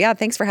 Thank you. Yeah,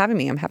 thanks for having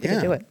me. I'm happy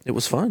to do it. It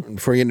was fun.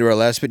 Before we get into our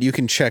last bit, you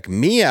can check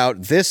me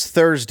out this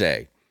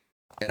Thursday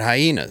at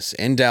Hyenas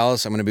in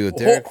Dallas. I'm going to be with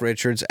Derek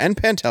Richards and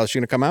Pantelis.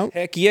 You going to come out?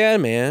 Heck yeah,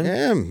 man.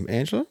 Yeah,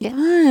 Angela?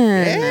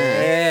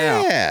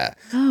 Yeah.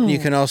 Oh. You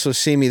can also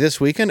see me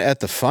this weekend at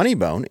the Funny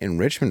Bone in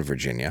Richmond,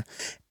 Virginia.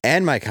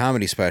 And my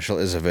comedy special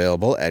is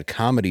available at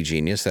Comedy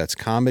Genius. That's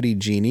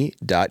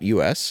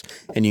comedygenie.us.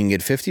 And you can get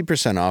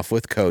 50% off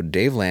with code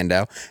Dave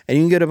Landau. And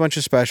you can get a bunch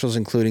of specials,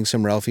 including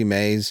some Ralphie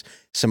Mays,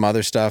 some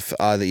other stuff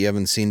that you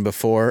haven't seen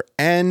before.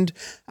 And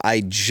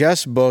I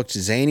just booked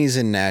Zanies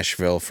in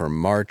Nashville for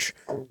March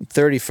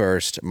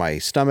 31st. My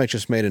stomach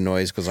just made a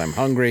noise because I'm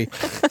hungry.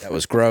 That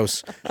was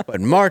gross.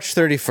 But March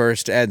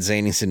 31st at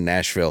Zanies in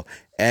Nashville.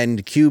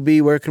 And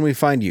QB, where can we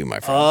find you, my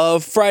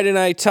friend? Friday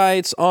Night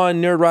Tights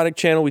on Nerdrotic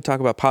Channel. We talk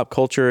about pop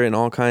culture and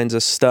all kinds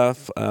of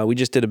stuff. We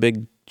just did a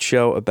big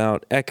show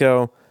about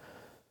Echo.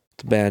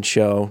 It's a bad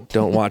show.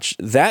 Don't watch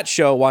that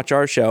show. Watch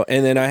our show.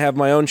 And then I have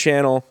my own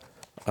channel,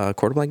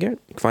 Quarter Black Garrett.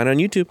 You can find it on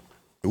YouTube.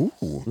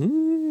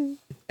 Ooh.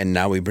 And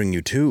now we bring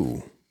you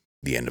to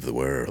the end of the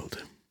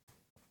world.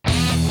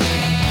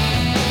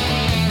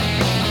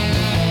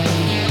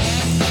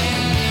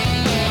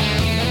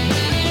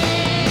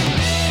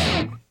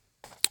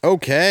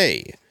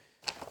 Okay.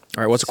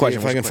 All right, what's the question?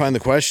 If I can find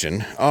the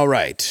question. All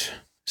right.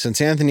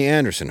 Since Anthony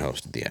Anderson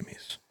hosted the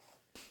Emmys,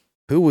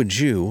 who would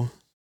you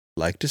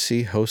like to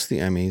see host the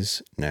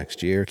Emmys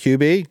next year?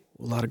 QB? A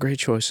lot of great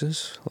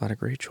choices.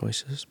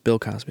 Bill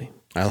Cosby.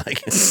 I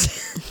like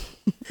it.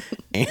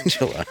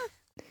 Angela?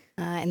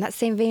 In that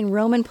same vein,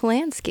 Roman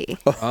Polanski.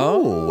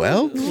 Oh,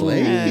 well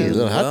played. A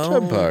little hot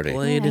tub party.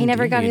 He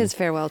never got his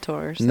farewell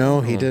tour. So.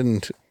 No, he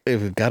didn't.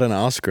 It got an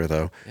Oscar,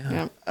 though.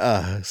 Yeah.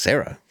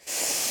 Sarah?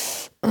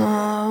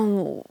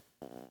 Danny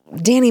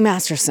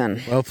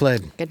Masterson. Well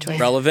played. Good choice.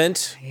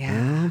 Relevant.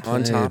 Yeah.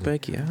 On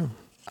topic. Yeah.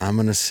 I'm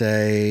going to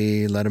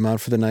say let him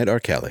out for the night, R.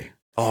 Kelly.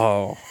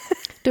 Oh.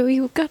 Do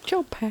you got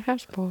your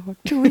passport?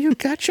 Do you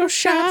got your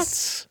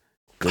shots?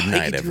 Good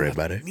night,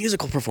 everybody.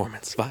 Musical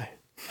performance. Bye.